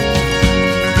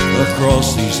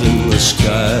across these endless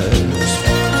skies.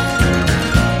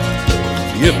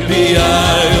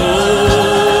 Yippee-i-oh,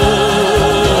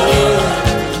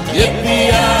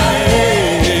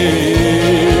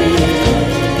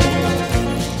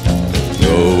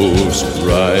 ghost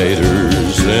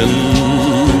riders in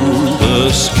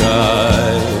the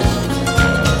sky,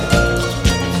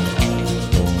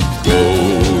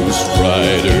 ghost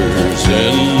riders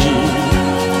in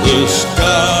the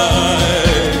sky.